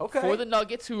year Okay. for the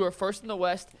Nuggets, who are first in the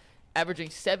West, averaging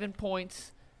 7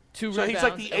 points, 2 So rebounds, he's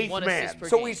like the and eighth 1 man. assist per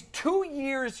So game. he's 2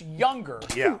 years younger.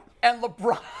 Yeah. And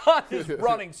LeBron is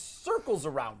running circles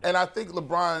around him. And I think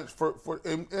LeBron,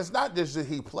 and it's not just that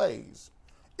he plays.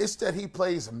 It's that he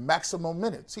plays maximum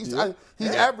minutes. He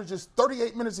averages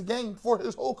 38 minutes a game for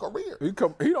his whole career. He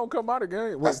don't come out of the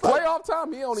game. When playoff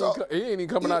time, he ain't even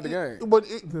coming out of the game. But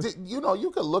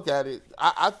you can look at it.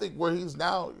 I think where he's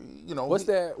now, What's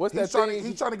that thing?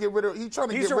 He's trying to get rid of.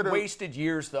 These are wasted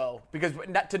years, though, because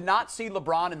to not see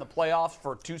LeBron in the playoffs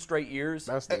for 2 straight years.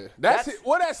 That's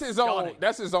his own. stunning.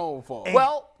 That's his own fault.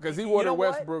 Well, because he wanted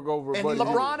Westbrook over. And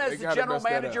LeBron as the general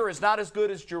manager is not as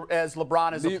good as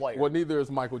LeBron as a player. Well, neither is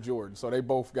Michael Jordan, so they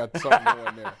both got something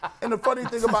going there. And the funny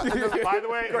thing about by the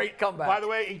way, great comeback. By the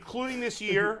way, including this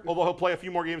year, although he'll play a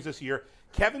few more games this year,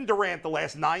 Kevin Durant the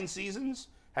last 9 seasons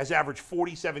has averaged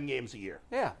 47 games a year.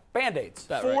 Yeah, Band-Aids.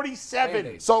 47. Right?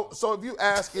 Band-Aids. So if you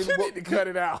ask him, You need to cut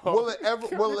it out. Will it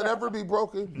ever be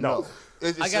broken? No.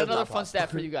 I got another fun stat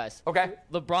for you guys. Okay.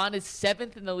 LeBron is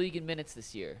 7th in the league in minutes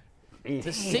this year.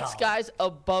 The 6 guys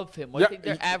above him, what do you think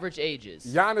their average age is?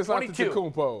 Giannis 22.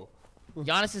 Antetokounmpo.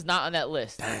 Giannis is not on that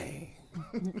list. Dang.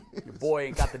 Your boy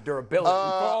ain't got the durability.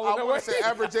 I want to say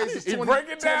average age is 20, break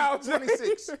it down,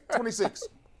 26.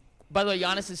 By the way,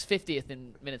 Giannis is 50th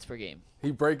in minutes per game.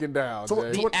 He breaking down.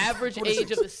 The average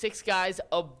age of the 6 guys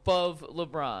above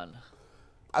LeBron.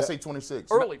 I say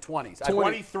 26. Early 20s.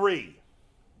 23.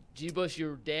 G-Bush,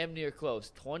 you're damn near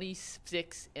close.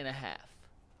 26 and a half.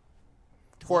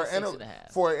 For an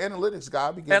analytics guy,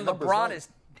 and LeBron right. is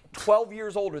 12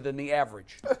 years older than the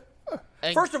average.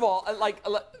 First of all,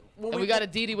 we got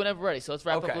Aditi whenever ready, so let's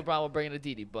wrap Okay. up LeBron. We'll bring in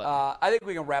Aditi. But I think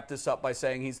we can wrap this up by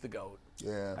saying he's the GOAT.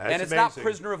 Yeah. And it's not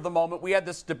prisoner of the moment. We had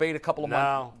this debate a couple of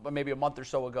months, maybe a month or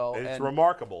so ago. It's and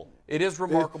remarkable. It is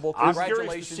remarkable. I'm Congratulations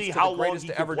curious to see to how the long greatest he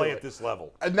to can ever play do at it. this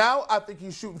level. And now I think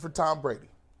he's shooting for Tom Brady.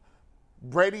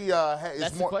 Brady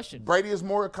That's the question. Brady is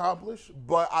more accomplished,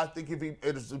 but I think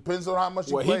it depends on how much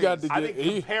he plays. I think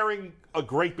comparing a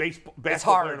great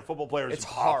basketball player and a football player is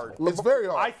hard. It's very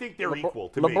hard. I think they're equal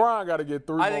to me. LeBron got to get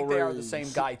 3 more I think they are the rings.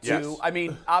 same guy, too. Yes. I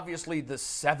mean, obviously, the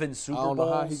 7 Super I don't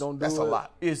know how he Bowls gonna do That's it. a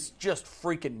lot. is just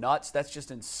freaking nuts. That's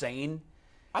just insane.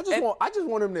 I just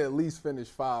want him to at least finish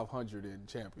 500 in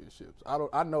championships. I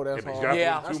know that's but he's hard. got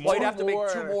Yeah, Two well, more. you'd have to make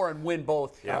 2 more. more and win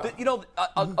both. Yeah.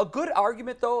 A good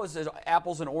argument, though, is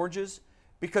apples and oranges,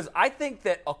 because I think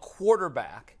that a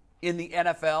quarterback in the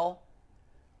NFL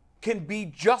can be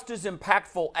just as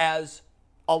impactful as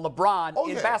a LeBron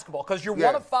in basketball, because you're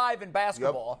 1 of 5 in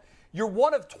basketball. You're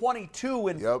 1 of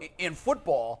 22 in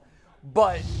football,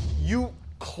 but you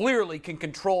clearly can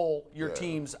control your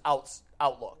team's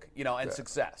outlook, and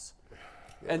success.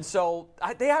 And so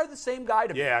they are the same guy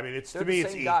to me. Yeah, I mean, They're to me, the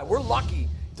it's same guy. We're lucky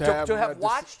to have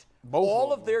watched both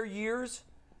all of of their years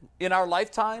in our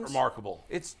lifetimes. Remarkable.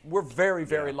 We're very,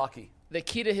 very lucky. the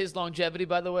key to his longevity,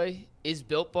 by the way, is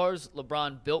Built Bars.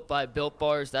 LeBron built by Built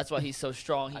Bars. That's why he's so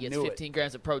strong. He gets 15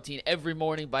 grams of protein every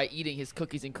morning by eating his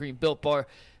cookies and cream Built Bar.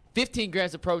 15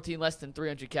 grams of protein, less than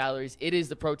 300 calories. It is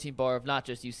the protein bar of not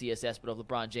just UCSS, but of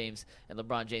LeBron James. And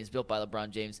LeBron James, built by LeBron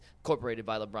James, incorporated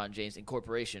by LeBron James, in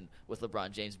corporation with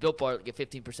LeBron James. Built Bar, get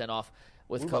 15% off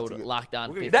with code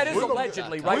LOCKDOWN. That is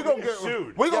allegedly, right?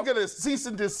 We're going to get a cease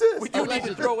and desist. We do need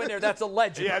to throw in there that's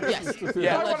alleged. Yes.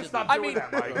 I mean,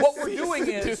 what we're doing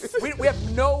is we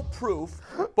have no proof,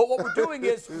 but what we're doing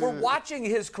is we're watching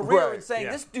his career and saying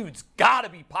this dude's got to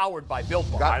be powered by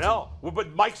Built Bar. I know. Well,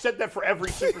 but Mike said that for every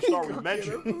superstar we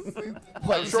mentioned.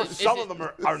 I'm sure some of them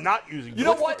are not using. You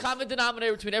know what? The common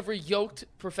denominator between every yoked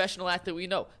professional athlete we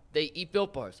know, they eat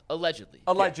Built Bars, allegedly.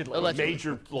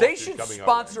 Major. They should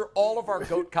sponsor all of our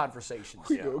GOAT conversations.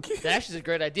 That actually is a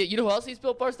great idea. You know who else eats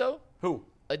Built Bars, though? Who?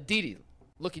 Aditi.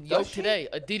 Looking yoked today.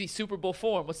 Aditi Super Bowl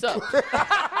form. What's up?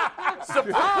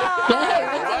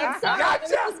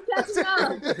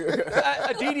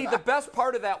 Aditi, the best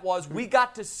part of that was we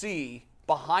got to see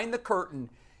behind the curtain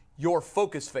your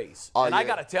focus face. I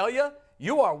got to tell you,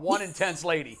 you are one intense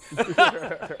lady.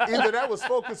 Either that was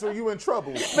focus or you in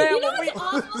trouble. Man, you know what's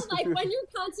awful? Like when your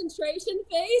concentration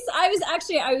face,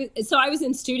 I was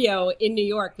in studio in New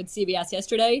York with CBS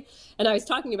yesterday, and I was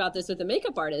talking about this with a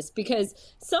makeup artist because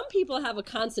some people have a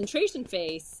concentration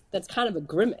face that's kind of a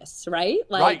grimace, right?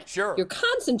 Like, right, sure. You're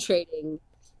concentrating,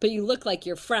 but you look like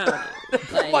you're frowning.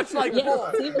 Much like Bull.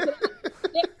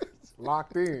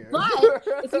 Locked in. But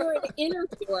if you're an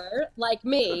interviewer like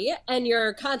me and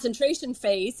your concentration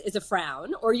face is a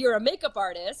frown, or you're a makeup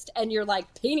artist and you're like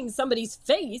painting somebody's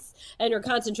face and your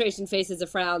concentration face is a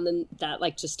frown, then that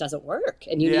like just doesn't work.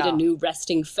 And you need a new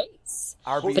resting face.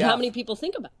 RBF. But how many people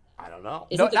think about it? I don't know.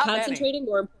 Isn't the concentrating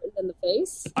more important than the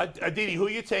face? Aditi, who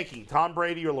are you taking? Tom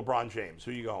Brady or LeBron James?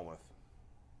 Who are you going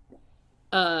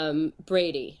with?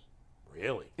 Brady.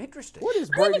 Really? Interesting. What is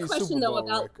I Brady's have a question Super though Bowl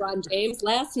about record? LeBron James.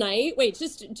 Last night,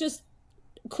 just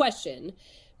question.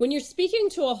 when you're speaking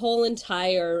to a whole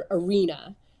entire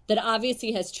arena that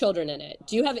obviously has children in it,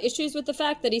 do you have issues with the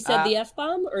fact that he said the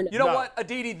F-bomb or no? You know what,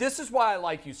 Aditi, this is why I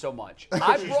like you so much.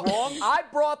 I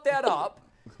brought that up,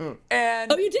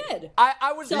 and you did.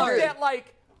 I was looked at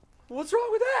like, what's wrong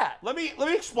with that? Let me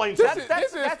explain That's something.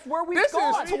 that's where we've This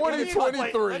gone. is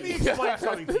 2023. Let me explain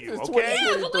something to you, okay?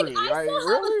 Yeah, but like I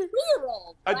still have a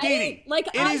 3-year-old. Right? Aditi, like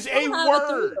it I is still a have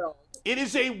word. 3-year-old. It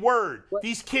is a word.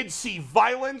 These kids see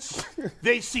violence.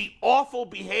 They see awful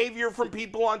behavior from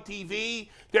people on TV.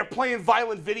 They're playing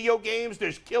violent video games.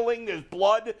 There's killing. There's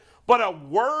blood. But a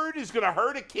word is going to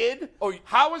hurt a kid?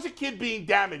 How is a kid being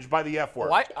damaged by the F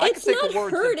word? It's not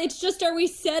hurt. It's just, are we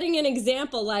setting an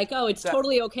example like, it's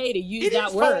totally okay to use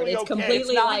that word? Totally it's okay.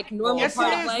 completely like normal yes,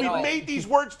 part it of is. language. We've made these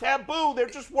words taboo. They're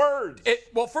just words.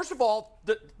 Well, first of all,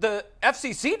 the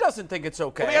FCC doesn't think it's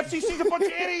okay. Well, the FCC's a bunch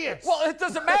of idiots. Well, it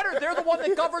doesn't matter. They're the one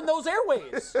that govern those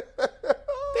airways.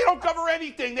 They don't cover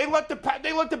anything. They let the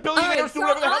billionaires do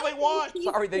whatever the hell they want.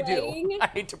 Sorry, they do. I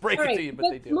hate to break it to you, but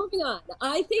they do. Moving on.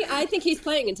 I think he's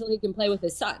playing until he can play with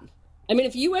his son. I mean,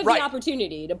 if you have the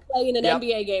opportunity to play in an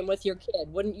NBA game with your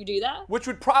kid, wouldn't you do that? Which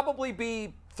would probably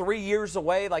be 3 years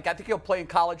away. Like, I think he'll play in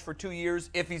college for 2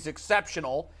 years. If he's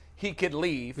exceptional, he could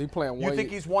leave. He playing You think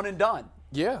he's one and done?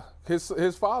 Yeah,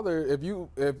 his father. If you're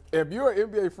an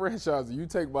NBA franchise and you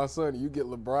take my son and you get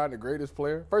LeBron, the greatest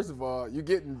player, first of all, you're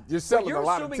selling a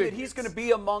lot of tickets. You're assuming that he's going to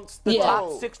be amongst the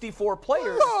top 64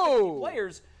 players, 50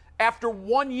 players after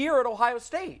 1 year at Ohio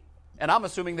State. And I'm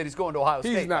assuming that he's going to Ohio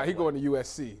State. He's not. He's going to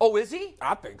USC. Oh, is he?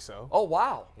 I think so. Oh,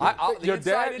 wow. Your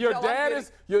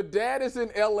dad is in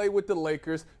LA with the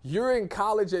Lakers. You're in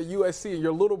college at USC, and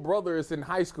your little brother is in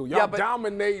high school. Y'all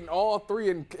dominating all three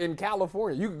in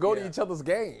California. You can go to each other's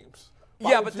games.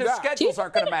 But their schedules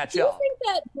aren't going to match up. Do you think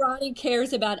that Bronny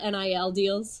cares about NIL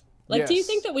deals? Like, do you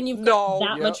think that when you've got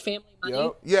that much family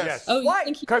money? Yes. Oh, you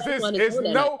think because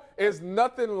it's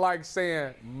nothing like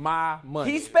saying my money.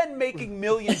 He's been making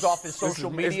millions off his social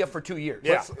media for 2 years.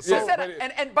 Yeah.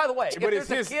 And by the way, if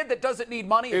there's a kid that doesn't need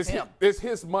money, it's him. It's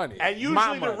his money. And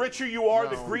usually the richer you are,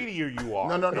 the greedier you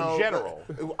are. No. In general.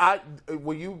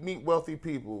 When you meet wealthy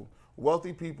people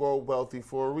are wealthy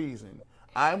for a reason.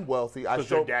 I'm wealthy. Because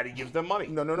their daddy gives them money.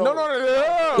 No. They're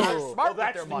smart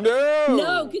with their money.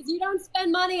 No, because you don't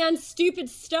spend money on stupid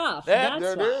stuff. That's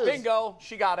there it why. is. Bingo.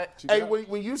 She got it. Hey,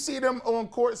 when you see them on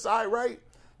court side, right?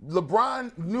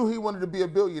 LeBron knew he wanted to be a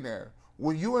billionaire.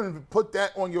 When you put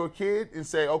that on your kid and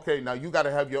say, okay, now you got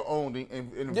to have your own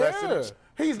and invest in it.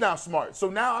 He's now smart. So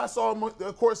now I saw him on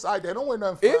the court side. They don't win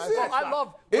nothing.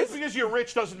 Just because you're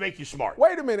rich doesn't make you smart.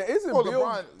 Wait a minute. Isn't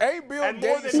Bill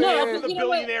Gates more than the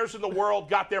billionaires in the world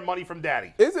got their money from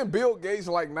daddy? Isn't Bill Gates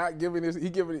like not giving he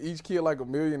giving each kid like $1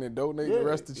 million and donating the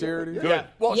rest to charity? Good.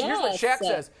 Well, here's what Shaq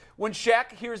says. When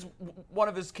Shaq hears one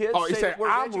of his kids he say, said, "We're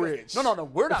I'm rich," rich. No,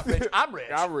 we're not rich. I'm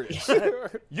rich. I'm rich.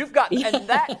 You've got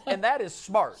and that is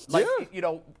smart. Like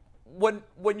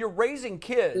when you're raising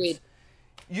kids,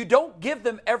 you don't give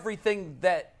them everything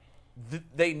that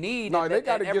they need. No, they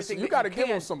got to give. You got to give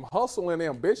them some hustle and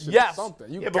ambition. Yes. Or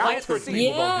something. But most rich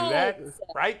people don't do that,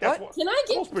 right? That's what. Can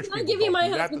I give you my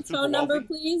husband's phone number,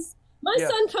 please? My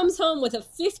son comes home with a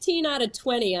 15 out of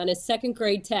 20 on his second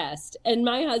grade test, and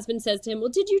my husband says to him, well,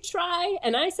 did you try?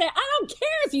 And I say, I don't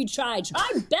care if you try. Try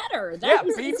better.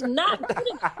 He's not good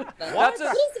at that.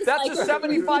 That's a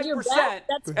 75%.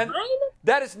 That's and fine.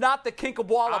 that is not the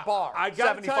Kinkabwala bar. I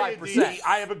got to tell you, Dee,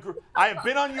 I have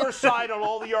been on your side on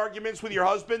all the arguments with your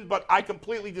husband, but I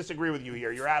completely disagree with you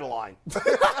here. You're out of line.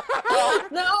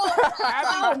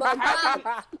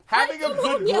 Having a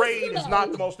good grade is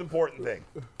not the most important thing.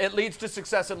 It leads to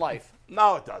success in life.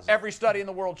 No, it doesn't. Every study in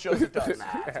the world shows it does.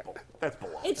 That's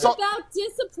bull. It's about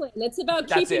discipline. It's about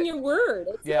keeping your word.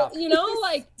 Do you guys know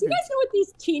what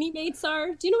these teeny mates are?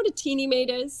 Do you know what a teeny mate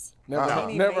is?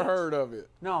 Never heard of it.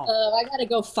 No. I got to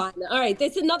go find it. All right,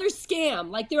 that's another scam.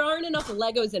 Like, there aren't enough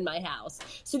Legos in my house.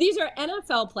 So these are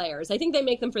NFL players. I think they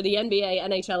make them for the NBA,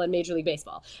 NHL, and Major League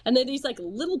Baseball. And they're these, like,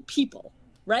 little people.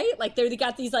 Right? Like they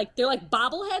got these they're like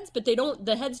bobbleheads, but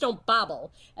the heads don't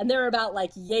bobble. And they're about like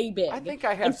yay big. I think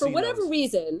I have And for seen whatever those.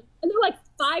 reason, and they're like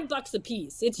 $5 a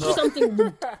piece. It's just something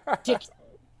ridiculous.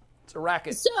 It's a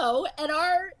racket. So at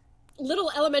our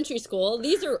little elementary school,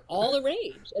 these are all the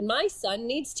rage. And my son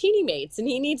needs teeny mates, and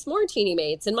he needs more teeny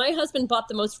mates. And my husband bought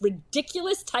the most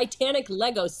ridiculous Titanic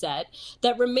Lego set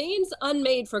that remains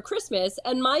unmade for Christmas.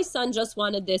 And my son just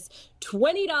wanted this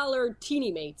 $20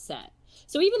 teeny mate set.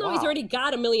 So even though he's already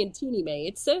got 1 million teeny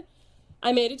mates,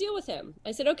 I made a deal with him.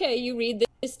 I said, okay, you read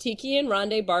this Tiki and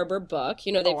Rondé Barber book.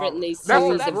 You know, they've written these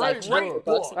series of great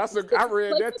book. I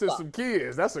read that to some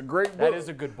kids. That's a great book. That is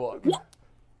a good book. Yeah.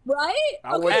 Right?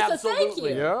 Okay, so thank you.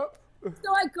 Yep.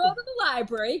 So I go to the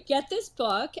library, get this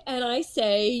book, and I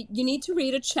say, you need to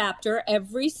read a chapter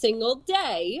every single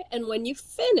day. And when you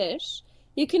finish,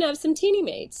 you can have some teeny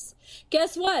mates.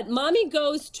 Guess what? Mommy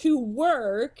goes to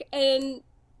work, and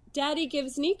Daddy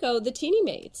gives Nico the teeny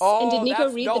mates. Oh, and did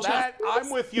Nico read the chapter? I'm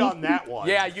with you on that one.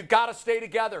 Yeah, you got to stay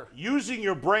together. Using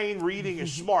your brain, reading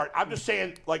is smart. I'm just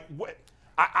saying, like,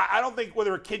 I don't think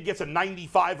whether a kid gets a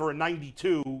 95 or a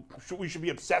 92, we should be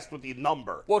obsessed with the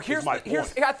number. Well, I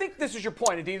think this is your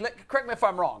point, Aditi. Correct me if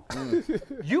I'm wrong.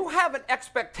 You have an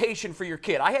expectation for your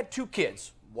kid. I had 2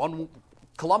 kids, one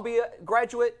Columbia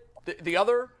graduate, the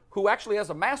other, who actually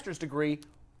has a master's degree,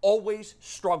 always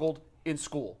struggled in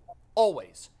school.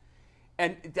 Always.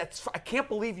 And I can't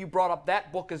believe you brought up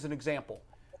that book as an example.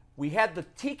 We had the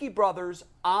Tiki brothers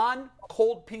on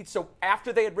cold pizza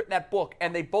after they had written that book,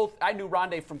 and I knew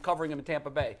Rondé from covering him in Tampa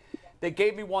Bay. They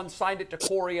gave me one, signed it to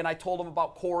Corey, and I told him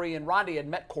about Corey, and Rondé had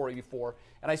met Corey before.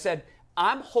 And I said,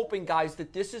 I'm hoping, guys,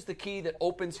 that this is the key that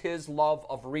opens his love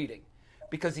of reading,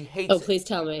 because he hates it. Oh, please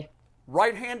tell me.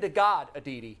 Right hand to God,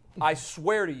 Aditi. I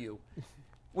swear to you.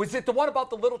 Was it the one about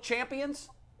the little champions?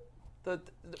 I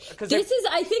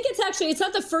think it's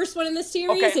not the first one in the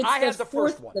series. Okay, it's I had the the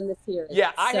first one in the series. Yeah,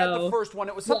 I had the first one.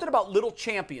 It was something about little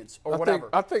champions or whatever.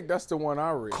 I think that's the one I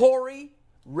read. Corey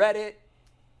read it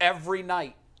every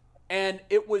night. And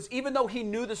it was, even though he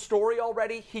knew the story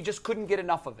already, he just couldn't get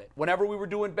enough of it. Whenever we were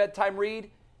doing bedtime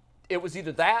read, it was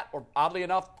either that or, oddly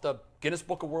enough, the Guinness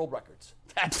Book of World Records.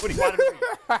 That's what he wanted to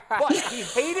read. But he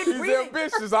hated reading. He's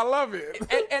ambitious. I love it.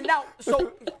 And now,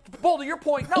 so, Bull, to your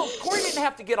point, no, Corey didn't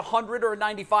have to get 100 or a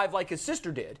 95 like his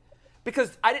sister did,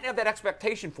 because I didn't have that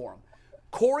expectation for him.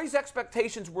 Corey's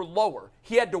expectations were lower.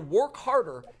 He had to work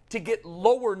harder to get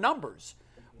lower numbers.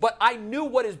 But I knew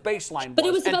what his baseline was. But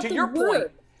it was about to the your work.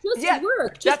 point, Just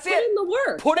work. Just put in the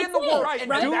work. Put in the work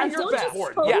and do your best.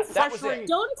 Yeah, that was it.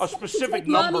 Don't a specific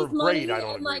number of grade, I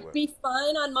don't agree with. Be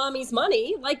fine on mommy's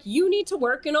money. Like, you need to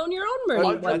work and own your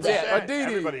own money. That's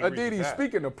it. Aditi,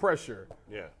 speaking of pressure,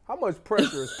 how much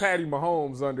pressure is Patty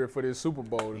Mahomes under for this Super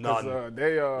Bowl? None.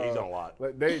 He's on a lot.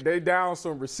 They down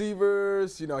some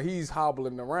receivers. You know, he's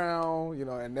hobbling around. You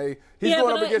know, and he's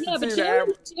going up against the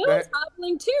team. Jalen's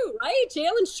hobbling too, right?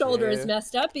 Jalen's shoulder is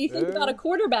messed up. Do you think about a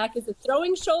quarterback? Is a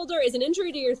throwing shoulder? Is an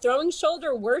injury to your throwing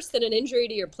shoulder worse than an injury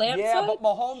to your plant foot? But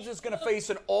Mahomes is going to face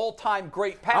an all-time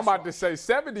great pass. I'm about to say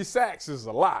 70 sacks is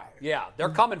a lie. Yeah, they're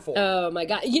coming for him. Oh my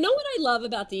God! You know what I love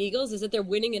about the Eagles is that they're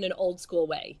winning in an old school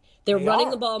way. They're running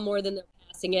the ball more than they're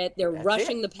passing it. They're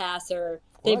rushing the passer.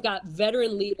 They've got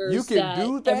veteran leaders. You can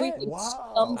do that? Everything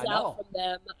comes out from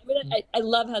them. I mean, I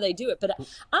love how they do it, but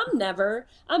I'm never,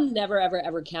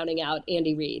 ever counting out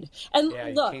Andy Reid. And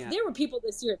look, there were people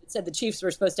this year that said the Chiefs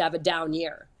were supposed to have a down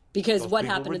year because what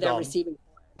happened to their receiving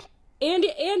core.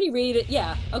 Andy Reid,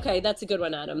 okay, that's a good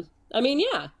one, Adam. I mean,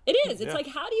 it is. It's like,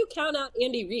 how do you count out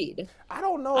Andy Reid? I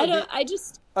don't know.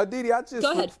 Aditi,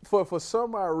 Go ahead. For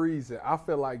some odd reason, I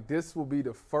feel like this will be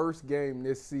the first game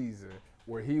this season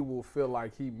where he will feel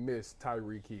like he missed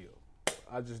Tyreek Hill.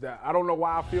 I don't know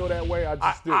why I feel that way. I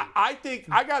just do. I think,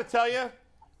 I got to tell you,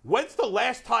 when's the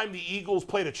last time the Eagles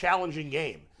played a challenging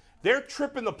game? Their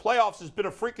trip in the playoffs has been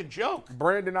a freaking joke.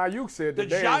 Brandon Ayuk said the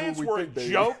Giants were a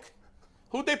joke.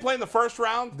 Who'd they play in the first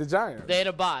round? The Giants. They had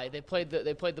a bye. They played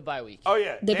the bye week. Oh,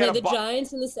 yeah. They played the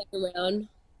Giants in the second round.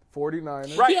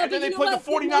 49ers. Right, and then they played the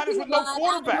 49ers with no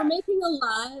quarterback.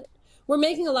 We're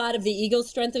making a lot of the Eagles'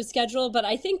 strength of schedule, but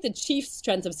I think the Chiefs'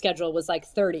 strength of schedule was like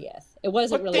 30th. It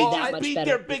wasn't really that much better. They beat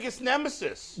their biggest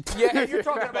nemesis. Yeah, and you're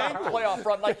talking about the playoff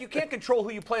run. Like, you can't control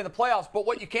who you play in the playoffs, but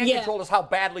what you can control is how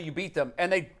badly you beat them,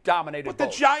 and they dominated both. The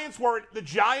Giants weren't. The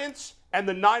Giants and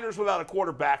the Niners without a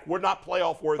quarterback were not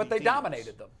playoff-worthy But they teams.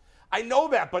 Dominated them. I know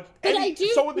that, but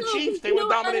so were the Chiefs. They would have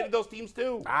dominated those teams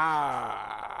too.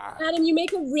 Adam, you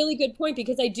make a really good point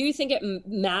because I do think it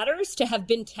matters to have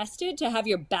been tested, to have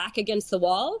your back against the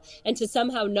wall, and to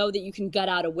somehow know that you can gut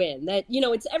out a win. That,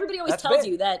 it's everybody always tells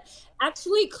you that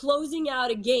actually closing out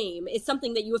a game is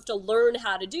something that you have to learn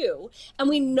how to do. And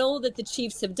we know that the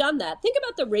Chiefs have done that. Think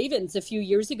about the Ravens a few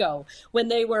years ago when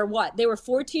they were They were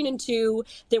 14-2.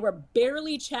 They were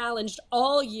barely challenged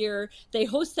all year. They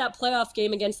host that playoff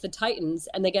game against the Titans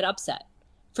and they get upset.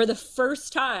 For the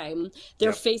first time,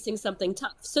 they're facing something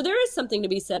tough. So there is something to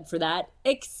be said for that,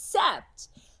 except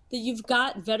that you've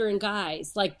got veteran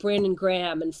guys like Brandon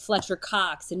Graham and Fletcher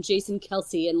Cox and Jason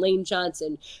Kelsey and Lane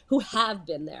Johnson who have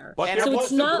been there. But so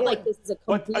it's not like this is a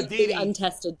completely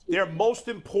untested team. Their most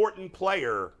important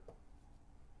player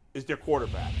is their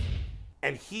quarterback,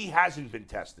 and he hasn't been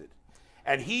tested.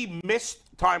 And he missed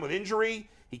time with injury.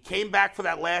 He came back for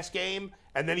that last game,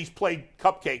 And then he's played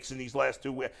cupcakes in these last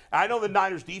 2 weeks. I know the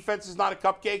Niners' defense is not a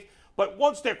cupcake, but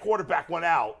once their quarterback went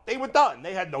out, they were done.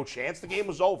 They had no chance. The game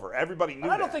was over. Everybody knew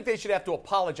that. I don't think they should have to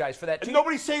apologize for that. And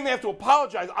nobody's saying they have to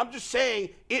apologize. I'm just saying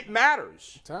it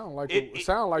matters. Sound like the Warriors.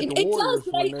 It does,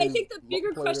 but I think the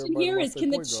bigger question here is,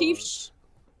 can the Chiefs...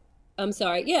 I'm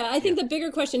sorry. Yeah, I think the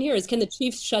bigger question here is, can the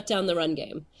Chiefs shut down the run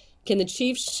game? Can the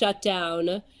Chiefs shut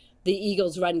down the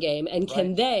Eagles' run game? And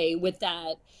can they, with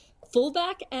that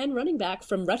fullback and running back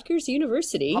from Rutgers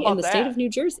University in the state of New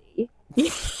Jersey...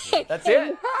 That's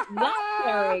it. Not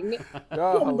caring.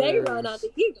 Can they run on the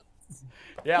Eagles?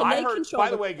 Yeah, I heard. By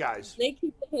the way, guys, Can they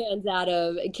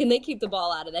keep Can they keep the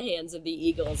ball out of the hands of the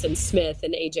Eagles and Smith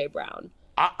and AJ Brown?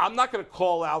 I'm not going to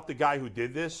call out the guy who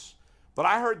did this, but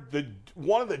I heard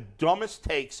one of the dumbest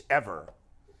takes ever.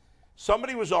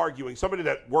 Somebody was arguing. Somebody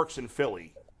that works in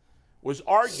Philly was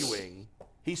arguing.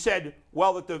 He said,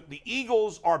 "Well, that the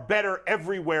Eagles are better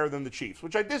everywhere than the Chiefs,"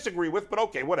 which I disagree with. But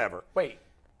okay, whatever. Wait.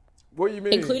 What do you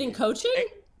mean? Including coaching?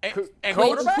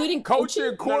 Including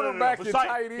coaching, quarterback, and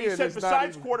tight end. He said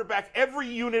besides quarterback, every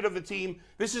unit of the team,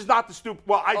 this is not the stupid.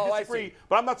 Well, I disagree,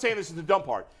 but I'm not saying this is the dumb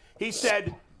part. He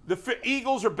said the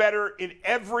Eagles are better in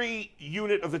every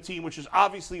unit of the team, which is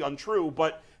obviously untrue.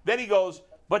 But then he goes,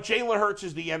 but Jalen Hurts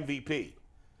is the MVP.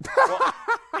 Well,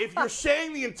 if you're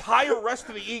saying the entire rest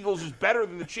of the Eagles is better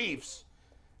than the Chiefs,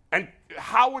 and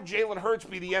how would Jalen Hurts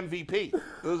be the MVP? It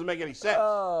doesn't make any sense.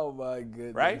 Oh my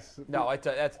goodness! Right? No,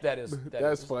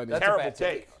 that's funny. That's terrible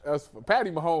take.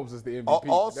 Patty Mahomes is the MVP.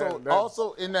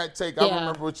 Also in that take, I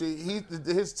remember what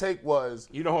his take was.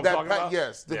 You know who I'm talking about?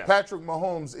 Yes, Patrick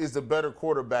Mahomes is the better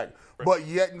quarterback, but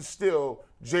yet and still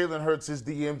Jalen Hurts is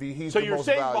the MVP. He's so the you're most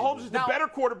saying valuable. Mahomes is the better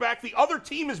quarterback, the other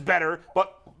team is better,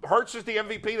 but Hurts is the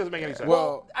MVP? Doesn't make any sense.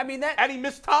 Well, I mean that, and he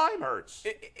missed time. Hurts.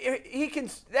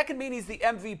 That can mean he's the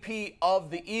MVP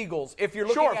of the Eagles if you're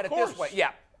looking at it this way.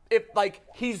 Yeah, if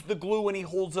he's the glue and he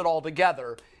holds it all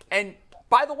together. And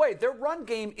by the way, their run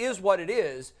game is what it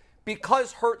is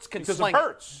because Hurts can sling. Because of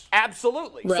Hurts.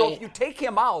 Absolutely. Right. So if you take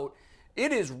him out,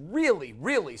 it is really,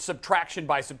 really subtraction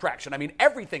by subtraction. I mean,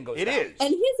 everything goes down. It is. And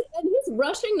his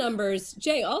rushing numbers,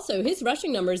 Jay, also, his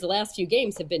rushing numbers the last few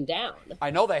games have been down.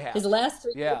 I know they have. His last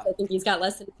 3 games, I think he's got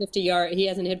less than 50 yards. He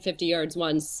hasn't hit 50 yards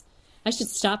once. I should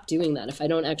stop doing that if I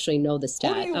don't actually know the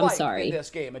stat. Who do you I'm like sorry. in this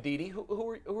game, Aditi?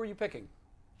 Who are you picking?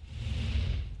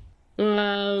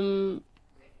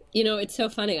 It's so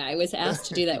funny. I was asked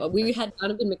to do that. We had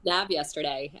Donovan McNabb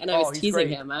yesterday, and I was teasing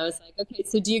him. I was like, okay,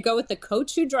 so do you go with the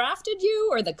coach who drafted you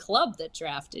or the club that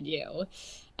drafted you?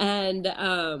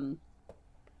 And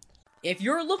if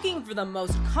you're looking for the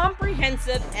most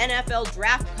comprehensive NFL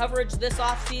draft coverage this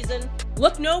offseason,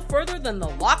 look no further than the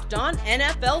Locked On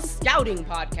NFL Scouting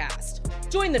Podcast.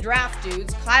 Join the draft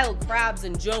dudes, Kyle Krabs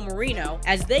and Joe Marino,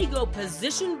 as they go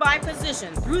position by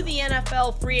position through the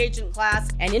NFL free agent class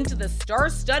and into the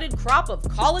star-studded crop of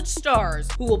college stars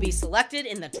who will be selected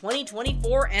in the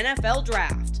 2024 NFL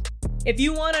Draft. If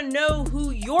you want to know who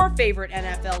your favorite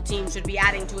NFL team should be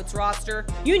adding to its roster,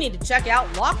 you need to check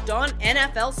out Locked On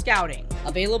NFL Scouting,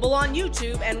 available on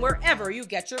YouTube and wherever you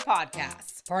get your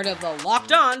podcasts. Part of the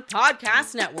Locked On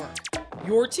Podcast Network,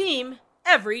 your team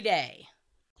every day.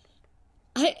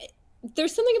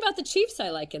 There's something about the Chiefs I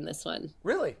like in this one.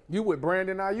 Really? You with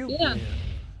Brandon Ayuk?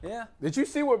 Yeah. Did you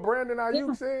see what Brandon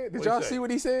Ayuk said? Did y'all see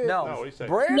what he said? No. No, what he said?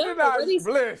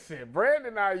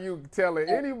 Brandon Ayuk telling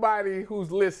anybody who's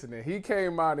listening, he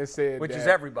came out and said Which is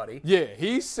everybody. Yeah,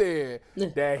 he said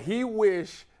that he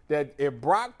wished that if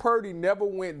Brock Purdy never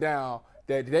went down,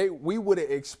 that we would have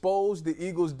exposed the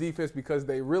Eagles defense because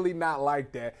they really not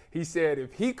like that. He said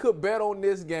if he could bet on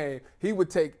this game, he would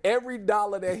take every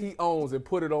dollar that he owns and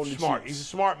put it on the Chiefs. He's a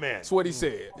smart man. That's what he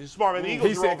said. He's a smart man. The Eagles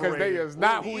he said because they is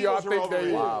not who y'all think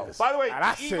they is. By the way, and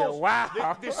I said,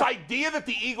 wow. This idea that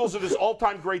the Eagles are this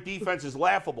all-time great defense is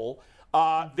laughable.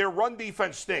 Their run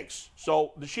defense stinks,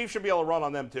 so the Chiefs should be able to run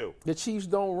on them too. The Chiefs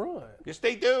don't run. Yes,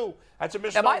 they do. That's a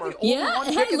misnomer. Am I the only one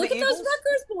picking look the at Eagles? those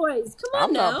Rutgers boys. Come on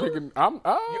I'm now. not picking.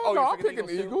 I'm picking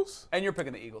the Eagles. And you're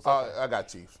picking the Eagles. I got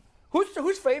Chiefs.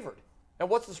 Who's favored? And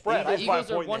what's the spread? The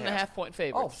Eagles are 1.5 point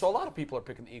favorites. Oh, so a lot of people are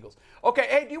picking the Eagles. Okay,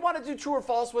 hey, do you want to do true or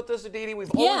false with this, Aditi? We've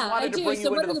always wanted to bring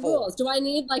you into the fold. Rules? Do I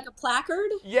need like a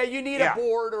placard? Yeah, you need a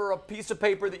board or a piece of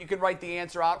paper that you can write the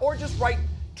answer on, or just write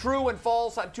true and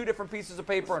false on two different pieces of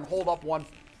paper and hold up one,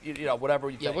 whatever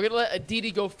you think. Yeah, we're going to let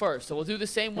Aditi go first. So we'll do the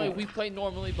same way we play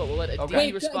normally, but we'll let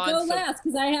Aditi respond. Go last,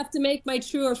 because I have to make my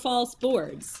true or false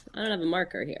boards. I don't have a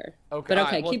marker here. Okay. But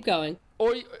okay, keep going.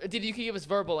 Or, Aditi, you can give us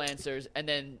verbal answers, and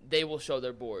then they will show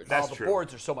their boards. That's the true.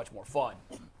 boards are so much more fun.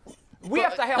 We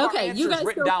have to have our Okay, you answers guys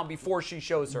written go- down before she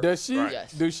shows her. Does she?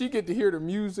 Yes. Does she get to hear the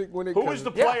music when it Who comes? is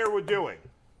the player we're doing?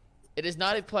 It is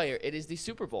not a player. It is the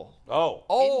Super Bowl.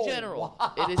 Oh. In general,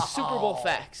 it is Super Bowl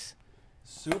facts.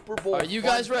 Super Bowl. Are you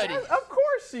guys ready? Of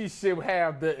course, she should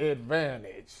have the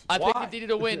advantage. I Why? picked Aditi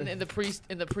to win in the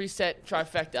preset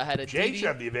trifecta. I had a Jay should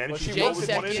have the advantage. She Jay wrote this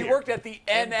one in second. She here. worked at the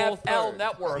And both NFL third.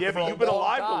 Network. Yeah, for but a you've been long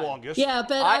alive time. the longest. Yeah,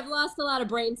 but I've lost a lot of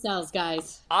brain cells,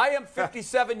 guys. I am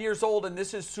 57 years old, and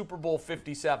this is Super Bowl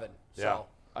 57. Yeah. So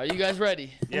Are you guys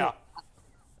ready? Yeah.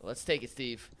 Let's take it,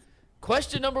 Steve.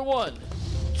 Question number 1.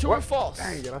 True or false?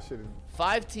 Dang it, I should have.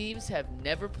 5 teams have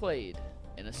never played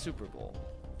in a Super Bowl.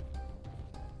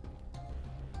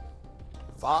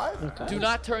 5? Okay. Do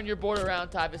not turn your board around,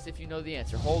 Tyvis, if you know the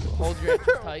answer. Hold your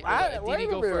answers tight. We'll let Wait Aditi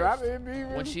a go minute, I first didn't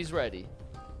even. when she's ready.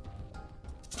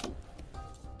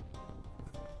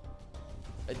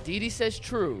 Aditi says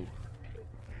true.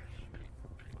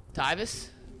 Tyvis?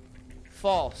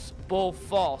 False. Bull,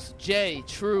 false. J,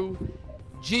 true.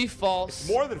 G, false.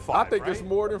 More than 5. I think right? it's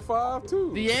more than 5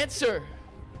 too. The answer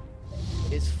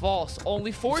is false.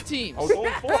 Only 4 teams. Oh, it's only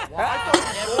 4.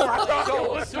 Never played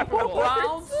So, in a Super the Bowl.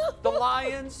 Browns, the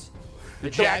Lions, The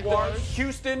Jaguars.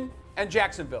 Houston, and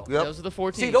Jacksonville. Yep. Those are the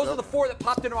 4 teams. See, those are the 4 that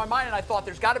popped into my mind, and I thought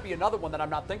there's got to be another one that I'm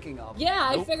not thinking of. Yeah,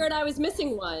 I figured I was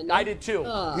missing one. I did too.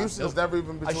 Houston's never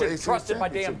even been I to should an have AFC trusted my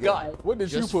damn championship game. gut. What did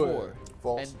Just you put? 4.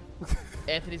 False. And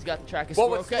Anthony's got the track and Well,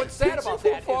 score. what's, Okay. what's sad about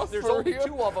that is there's For only real?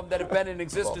 2 of them that have been in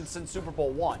existence since Super Bowl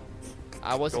 1.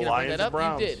 I wasn't The going to bring Lions that and up.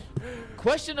 Browns. You did.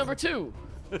 Question number 2.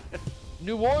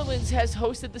 New Orleans has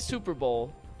hosted the Super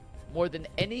Bowl more than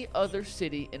any other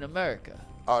city in America.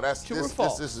 Oh, that's True or this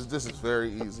false? is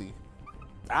very easy.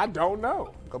 I don't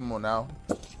know. Come on now.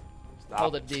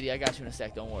 Hold up, Aditi. I got you in a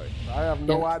sec. Don't worry. I have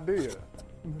no idea.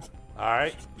 All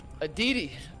right.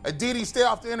 Aditi Aditi, stay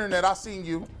off the internet. I seen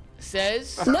you.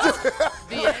 says No.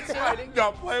 the answer.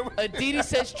 Y'all play with Aditi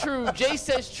says true. Jay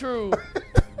says true.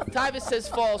 Tyvis says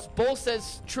false. Bull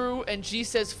says true. And G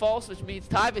says false, which means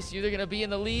Tyvis, you're either going to be in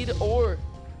the lead or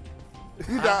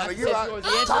you I down. said You're out. yours. The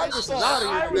answer Tyvis is is false. out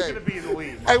I of was here going today. to be in the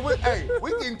lead. Hey,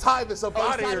 we getting Tyvis up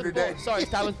out of here today. Bull. Sorry,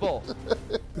 it's tied with Bull.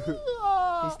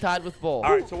 He's tied with Bull.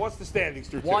 All right, so what's the standings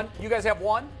through 2? 1. You guys have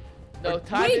 1? No,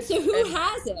 Tyvis. Wait, so who and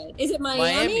has it? Is it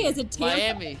Miami? Is it Tampa?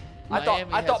 Miami. I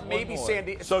Miami thought has maybe one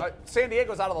more. San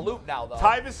Diego's out of the loop now, though.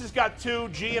 Tyvis has got 2.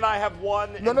 G and I have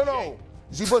 1. No, and no, Jay- no.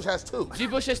 G. Bush has 2. G.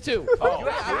 Bush has 2. Oh, I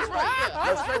was right. Yeah,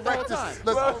 I was right the whole time.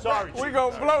 Oh, sorry. We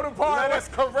gonna blow the party. Let's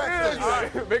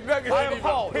correct this. McNuggets didn't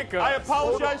even pick us. I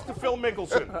apologize to Phil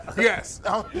Mickelson. Yes.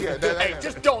 Yeah. Hey,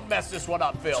 just don't mess this one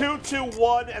up, Phil. 2, 2,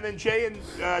 1, and then Jay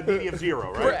and Didi have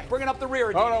 0, right? Correct. Bringing up the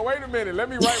rear. Hold on, wait a minute. Let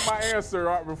me write my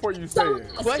answer before you say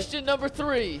it. Question number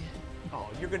 3. Oh,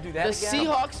 you're going to do that The again?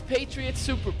 Seahawks-Patriots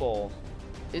Super Bowl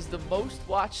is the most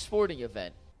watched sporting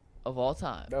event of all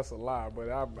time. That's a lie, but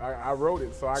I wrote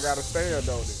it, so I gotta stand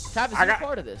on it. Tyvis, I you're got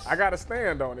part of this. I gotta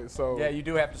stand on it, so Yeah, you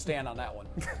do have to stand on that one.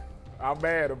 I'm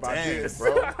mad about Dang, this.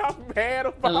 bro. I'm mad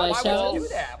about Unless Why y'all- would you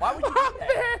do that? Why would you do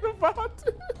that? I'm mad about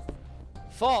this.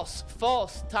 False.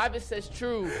 Tyvis says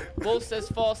true. Bull says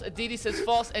false. Aditi says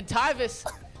false. And Tyvis,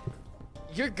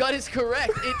 your gut is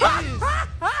correct. It is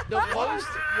the most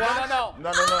watched. No.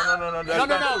 No.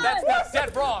 That's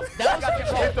dead wrong. That was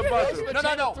from Hit the buzzer.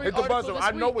 Channel No. 3 Hit the article buzzer. this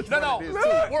I know week. which No. one it is,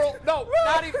 too.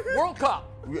 Not even World Cup.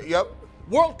 Yep.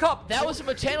 World Cup. That was from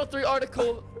a Channel 3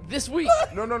 article this week.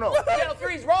 No. Channel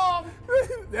 3's wrong.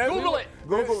 Google it.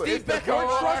 Google it. Steve Becker.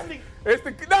 You're trusting. It's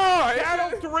the no.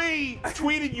 Channel 3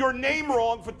 tweeted your name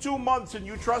wrong for 2 months, and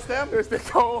you trust them? It's the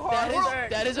cold hard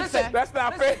fact. That is a Listen, fact. That's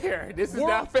not fair. This is World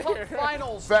not Cup fair.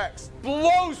 Finals Facts.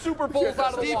 blow Super Bowls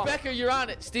out of the Steve water. Becker, you're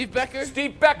on it. Steve Becker.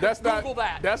 Steve Becker. That's not. Google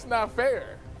that. That's not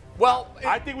fair. Well,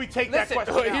 I think we take that listen,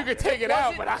 question You out. can take it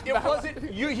out, but it wasn't.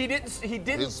 He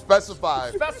didn't It's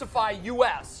specified. specify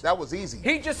U.S. That was easy.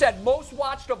 He just said most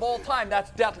watched of all time.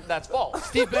 That's false.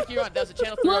 Steve Becker, you're on. That was a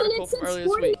Channel 3 Well, and article it's from a earlier this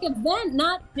sporting week. event,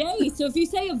 not day. So if you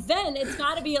say event, it's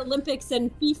got to be Olympics and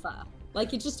FIFA.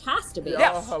 Like, it just has to be.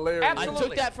 Yes, hilarious. I absolutely.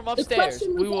 took that from The upstairs.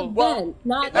 question was We will. event,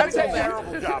 not That's a day.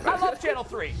 terrible job. I love Channel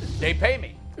 3. They pay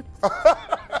me.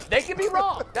 They can be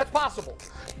wrong. That's possible.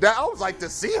 That I was like the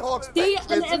Seahawks. See,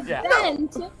 an Yeah.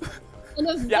 event,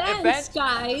 event,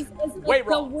 guys, is way like the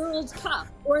wrong. World Cup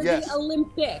or Yes. the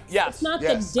Olympics. Yes. It's not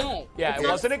Yes. the day. Yeah, It's it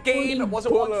not wasn't a game. It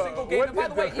wasn't Pull one up. single game. What And by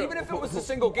did the way, the- even if it was a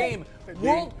single game,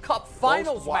 World Cup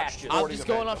Finals matches I'm just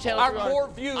going off Channel are 3 more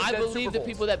article. views I than believe Super the Bowls.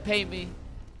 people that pay me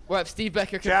will have Steve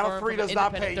Becker Channel confirmed 3 from does an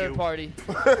not independent pay third you. party.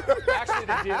 Actually,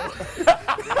 they do.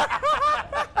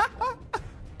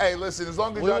 Hey, listen. As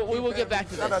long as We y'all will keep get back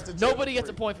to shout out this. to Channel Nobody gets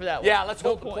a 3. point for that one. Yeah, let's No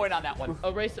hold the point on that one.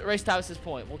 Erase Tyvis's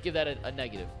point. We'll give that a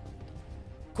negative.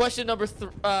 Question number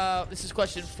this is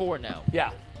question 4 now.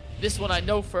 Yeah. This one I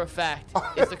know for a fact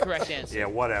is the correct answer. Yeah,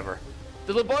 whatever.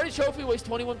 The Lombardi Trophy weighs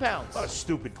 21 pounds. What a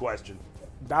stupid question.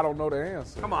 I don't know the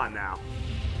answer. Come on now.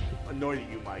 I'm annoyed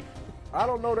at you, Mike. I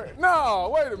don't know that.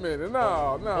 No, wait a minute.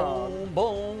 No. Boom,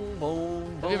 boom,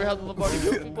 boom. Have you ever held the Lombardi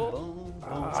Trophy, Bull?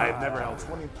 I have never held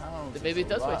 20 pounds. Then maybe it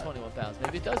does weigh 21 pounds.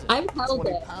 Maybe it doesn't. I've held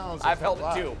 20 it. pounds. I've held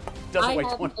it too. Doesn't weigh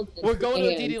 20. We're going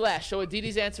to Aditi last. Show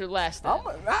Aditi's answer last. Then.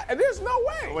 There's no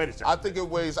way. Oh, wait a second. I think it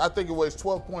weighs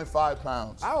 12.5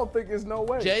 pounds. I don't think there's no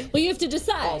way. Jay? Well, you have to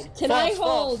decide. Can False, I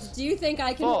hold? false. Do you think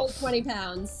I can False. hold 20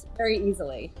 pounds very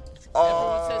easily?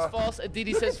 Everyone says false.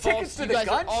 Aditi says tickets false. to You the guys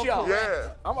gun are all show. correct.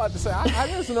 Yeah. I'm about to say,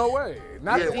 there's no way.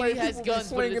 Not the way Aditi has people be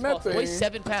guns, but it slinging is that false. It weighs thing.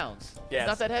 7 pounds. Yeah, It's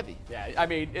not that heavy. Yeah, I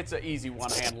mean, it's an easy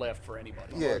one-hand lift for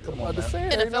anybody. Yeah, come on, I'm man.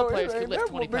 saying, NFL players can lift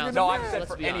 20 pounds. No, I'm Let's saying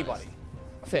for be honest. anybody.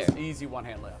 Fair. Easy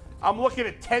one-hand lift. I'm looking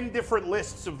at 10 different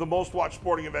lists of the most watched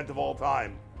sporting event of all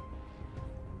time.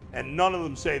 And none of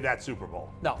them say that Super Bowl.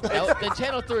 No. The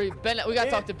Channel 3, we got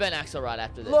to talk to Ben Axelrod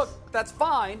after this. Look, that's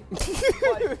fine, but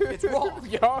it's wrong.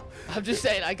 Y'all, I'm just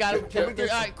saying, I got him. All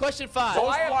right, question 5. So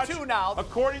I have watched- 2 now.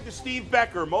 According to Steve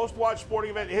Becker, most watched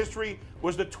sporting event in history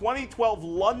was the 2012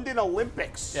 London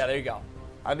Olympics. Yeah, there you go.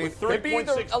 I need With It'd be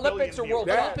either 3.6 Olympics or billion World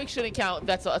views. Cup. Olympics shouldn't count.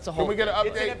 That's a whole Can we get an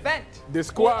thing. It's an update? event. the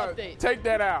squad, update. take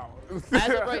that out. As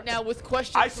of right now, with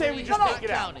question I say 3, we just not take it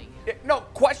out. counting. No,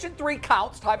 question 3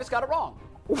 counts. Tyvus got it wrong.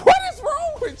 What is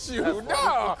wrong with you?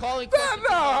 We're calling question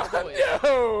no, no.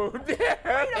 no, It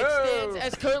stands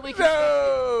as currently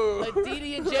no. constructed.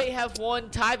 Aditi and Jay have 1.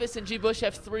 Tyvus and G. Bush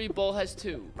have 3. Bull has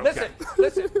 2. Listen.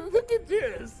 Look at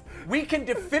this. We can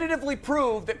definitively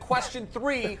prove that question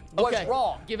 3 was Okay.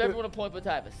 wrong. Give everyone a point but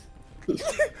Tyvus. What is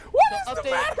update- the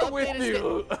matter with update is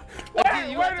you?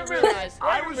 Aditi, you wait have a to minute. realize.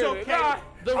 I was okay.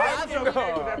 The I was okay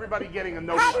rivalry, with everybody getting a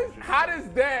no How question. does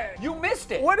that? You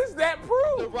missed it. What does that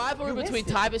prove? the rivalry between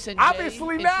Tyvus and Jay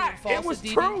Obviously and not. False It was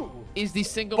Aditi true. is the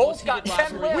single Both most got heated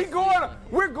 10 rivalry. wins.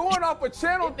 We're going off of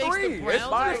Channel It makes 3. the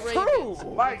Browns It's and the true.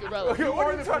 Ravens Mike, irrelevant. you What are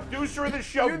are the you talking- producer of the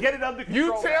show. You- Get it under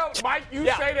You control. tell Mike. You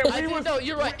Yeah. say that I we didn't was. know.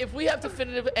 You're right. If we have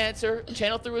definitive answer,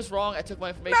 Channel 3 was wrong. I took my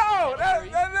information. No, from Channel 3.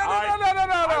 no.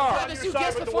 Tyvus, you Side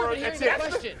guessed with the before word. even hearing That's the it.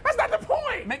 question. That's not the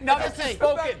point. McNuggets Okay. has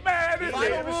spoken. Man, this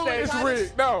Final is rule, it's Tyvus. rigged.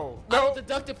 No. I will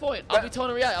deduct a point. I'll be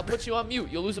telling reality. I'll put you on mute.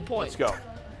 You'll lose a point. Let's go.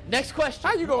 Next question.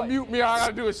 How you gonna mute me? All I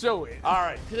gotta do is show it. All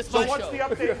right. 'Cause it's So my what's show. the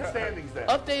updated standings then?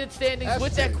 Updated standings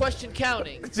with that question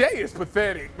counting. Jay is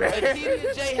pathetic, man. Aditi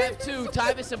and Jay have 2.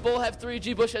 Tyvus and Bull have 3.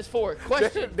 G. Bush has 4.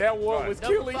 Question that one was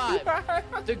number killing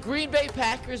 5. The Green Bay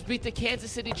Packers beat the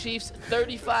Kansas City Chiefs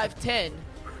 35-10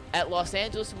 at Los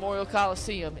Angeles Memorial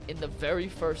Coliseum in the very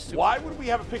first Super Bowl. Why would we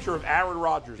have a picture of Aaron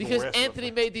Rodgers? when Because we're asking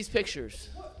Anthony made these pictures.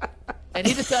 And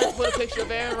he decided to put a picture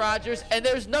of Aaron Rodgers, and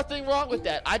there's nothing wrong with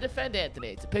that. I defend Anthony.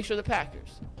 It's a picture of the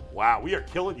Packers. Wow, we are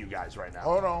killing you guys right now.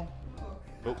 Hold on.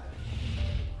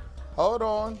 Hold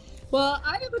on. Well,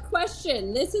 I have a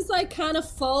question. This is like kind of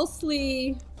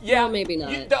falsely. Yeah, Well, maybe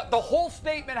not. The whole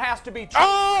statement has to be true.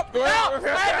 Oh, No.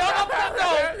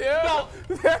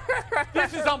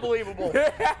 This is unbelievable.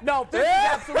 No, this is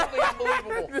absolutely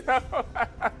unbelievable.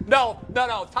 No.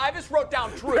 Tyvus wrote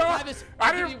down true. Tyvus,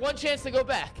 I'll give you one chance to go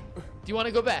back. Do you want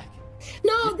to go back?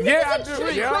 No, this Yeah, is I a do.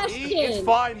 trick Yeah. question. It's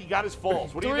fine. He got his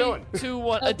falls. What are you 3, doing? 2,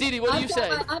 1. Aditi, what do you say?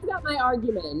 I've got my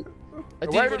argument.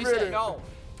 Aditi, Wait a what do you say? minute. No.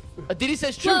 Aditi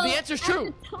says true. Well, the answer's at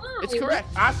true. the time- It's correct.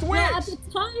 I Well, at switched.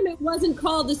 the time, it wasn't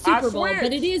called the Super Bowl, switched.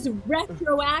 but it is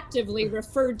retroactively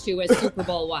referred to as Super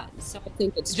Bowl I. So I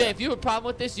think it's Jay, true. if you have a problem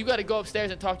with this, you got to go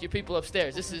upstairs and talk to your people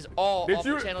upstairs. This is all Did off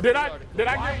you? the Channel Did 3 I? article. Did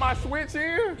I get my switch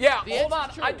in? Yeah, The hold answer's on.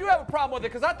 true. I do have a problem with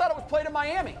it because I thought it was played in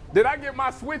Miami. Did I get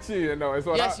my switch in? No, it's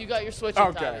what Yes, I, you got your switch in,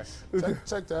 Okay. Tyvus.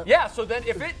 Check that. Yeah, so then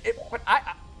if but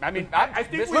I mean, I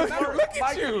think we Look, learned. look at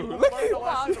Mike, you. learned Look a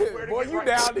lesson of where at to boy, get you right.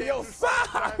 down to your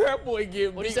side. That boy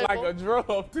get What'd beat you say, like Bo? a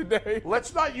drum today.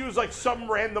 Let's not use like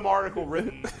some random article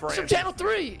written for From Anthony. Channel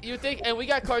 3, you think, and we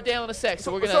got Cardale in a sec,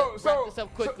 so we're going to wrap this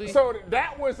up quickly. So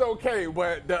that was okay,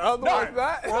 but the other No, one's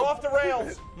not. we're off the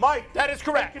rails. Mike, That is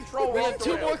correct. take control. we We're have off the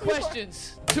 2 more rails.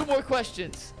 questions. 2 more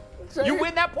questions. You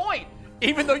win that point,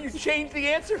 even though you changed the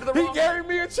answer to the He wrong. gave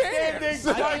me a chance. Standings.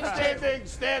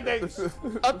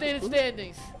 Updated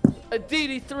standings.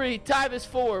 Aditi 3, Tyvus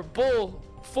 4, Bull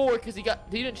 4 because he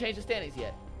didn't change the standings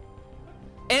yet.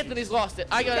 Anthony's lost it.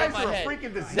 I got it in guys my are a head.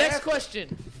 freaking disaster. Next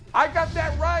question. I got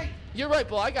that right. You're right,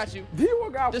 Bull. I got you. Do you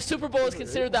work out? The Super Bowl is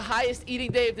considered the highest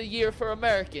eating day of the year for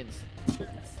Americans.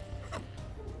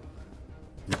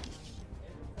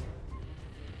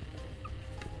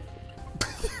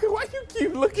 Why you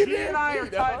keep looking G at and I me, are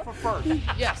tied dog? for first.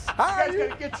 Yes. How You guys you-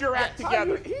 gotta get your act how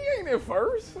together. you- He ain't in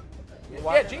first.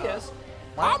 Yeah, G is.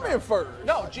 I'm in first.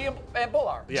 No, G and Bull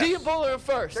are. Yes. G and Bull are in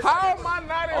first. How am I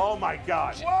not in? Oh my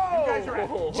God! Whoa. You guys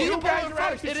are, G you and Bull guys are are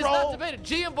out of first. It is control. not debated.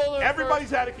 G and Bull are Everybody's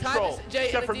first. out of control, Tyvus, Jay,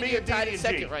 except and for me and tied Didi in and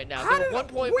second G. right now. How They're did, 1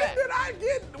 point when back. did I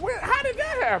get? How did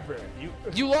that happen?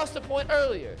 You lost a point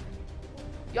earlier.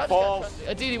 Y'all just False. gotta trust me.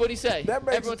 Aditi, what do you say? That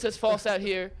makes- Everyone says false out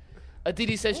here.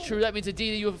 Aditi says true. That means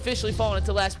Aditi, you have officially fallen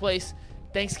into last place.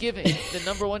 Thanksgiving, the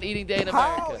 #1 eating day in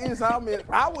How America. is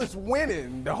I was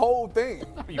winning the whole thing.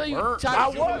 No, you I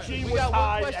Tyvus, was. we G was got one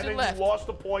tied, question and then left. you lost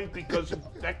a point because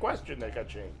of that question that got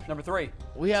changed. Number 3.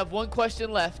 We have one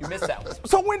question left. You missed that one.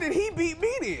 So when did he beat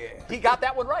me then? He got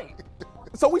that one right.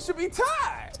 So we should be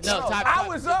tied. No, Tyvus, I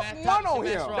was up Tyvus, one Tyvus, on you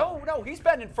him. messed wrong. No, he's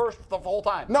been in first the whole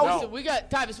time. No. Listen, we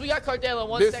got Tyvus. We got Cardell in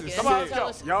 1 This second. is And Come on, he'll let's tell go.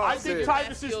 us- Y'all I think sick.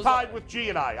 Tyvus is tied with G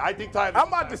and I. I think Tyvus. I'm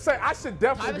about to say I should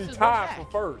definitely Tyvus be is tied back. for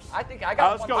first. I think I got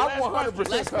Let's one. go. I'm Last 100%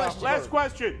 question. Last question. Last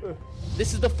question.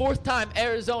 This is the 4th time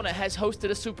Arizona has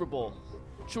hosted a Super Bowl.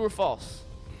 True or false?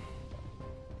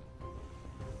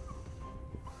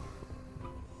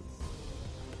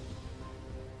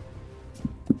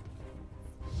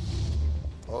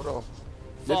 Hold on.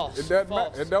 False. It doesn't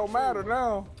False. It don't matter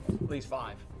now. At least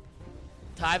 5.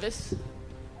 Tyvus,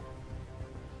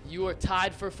 you are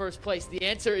tied for first place. The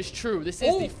answer is true. This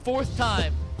is the 4th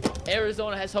time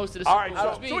Arizona has hosted a Super All right, Bowl. so-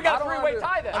 which So means we got a I don't three-way under-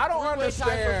 tie then. I don't three-way tie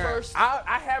for understand. first.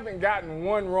 I haven't gotten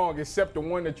one wrong except the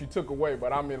one that you took away,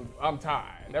 but I'm tied.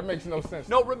 That makes no sense.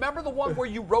 No, remember the one where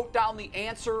you wrote down the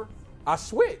answer? I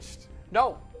switched.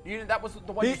 No, that was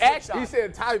the one you He switched asked. on. He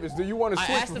said, "Tyvus, do you want to I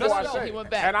switch asked him before I no, say?" he went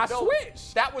back. And I No,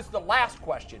 switched. That was the last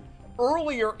question.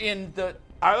 Earlier in the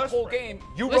All right, let's- whole game,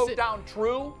 you Listen. wrote down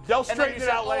true. They'll and then straighten you it said,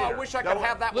 out later. I wish I They'll- could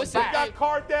have that Listen, one We back. got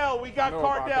Cardell. We got know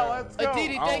about Cardell. that. Let's go.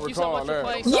 Aditi, I don't thank you so recall much for that.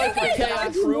 playing. You Sorry for the guys chaos.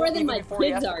 argue more than even my before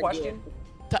you kids asked the argue. question.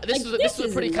 This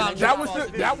was a pretty is calm. That was response.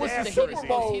 the This is Super heated-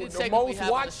 Bowl, heated the segment we most have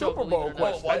on watched the show, Super believe it Bowl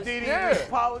or not. question. Aditi, Yeah. we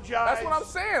apologize. That's what I'm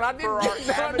saying. I for didn't our get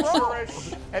that wrong.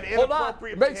 amateurish and Hold on.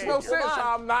 inappropriate Makes no behavior. sense.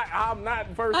 on. I'm not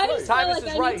in first I place. just feel Tyvus like is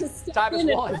I right. need to step Tyvus in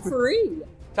and won. referee.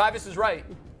 Tyvus is right.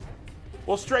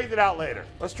 We'll straighten it out later.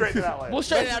 Let's straighten it out later. We'll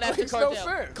straighten it out after Makes no Cardell.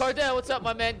 sense. Cardell, what's up,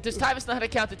 my man? Does Tyvus know how to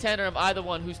count to 10, or am I the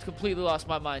one who's completely lost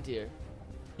my mind here?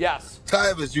 Yes.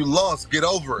 Tyvus, you lost. Get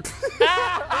over it.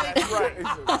 That's right.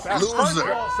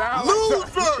 Loser. Sound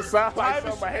like Tyvus,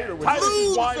 something I hated with Tyvus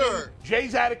you. is whining. Loser.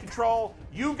 Jay's out of control.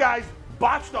 You guys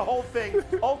botched the whole thing.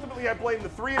 Ultimately, I blame the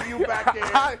three of you back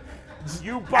there.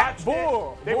 You botched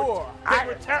Bull, it.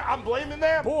 I'm blaming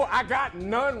them. Boy, I got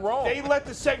none wrong. They let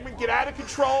the segment get out of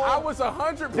control. I was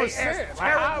 100%. They asked How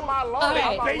am terrible- I lost? All right,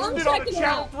 They I'm based it on a checking it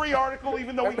Channel out. 3 article,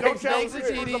 even though we know makes Channel no 3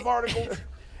 sense. is of articles.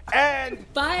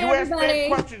 And Bye, you asked everybody.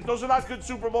 bad questions. Those are not good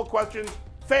Super Bowl questions.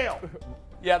 Fail.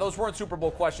 Yeah, those weren't Super Bowl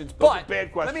questions. Those But are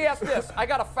bad questions. let me ask this. I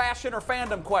got a fashion or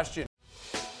fandom question.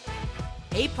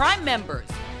 Hey, Prime members,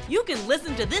 you can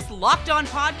listen to this Locked On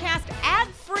podcast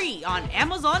ad-free on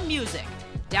Amazon Music.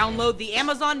 Download the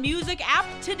Amazon Music app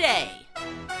today.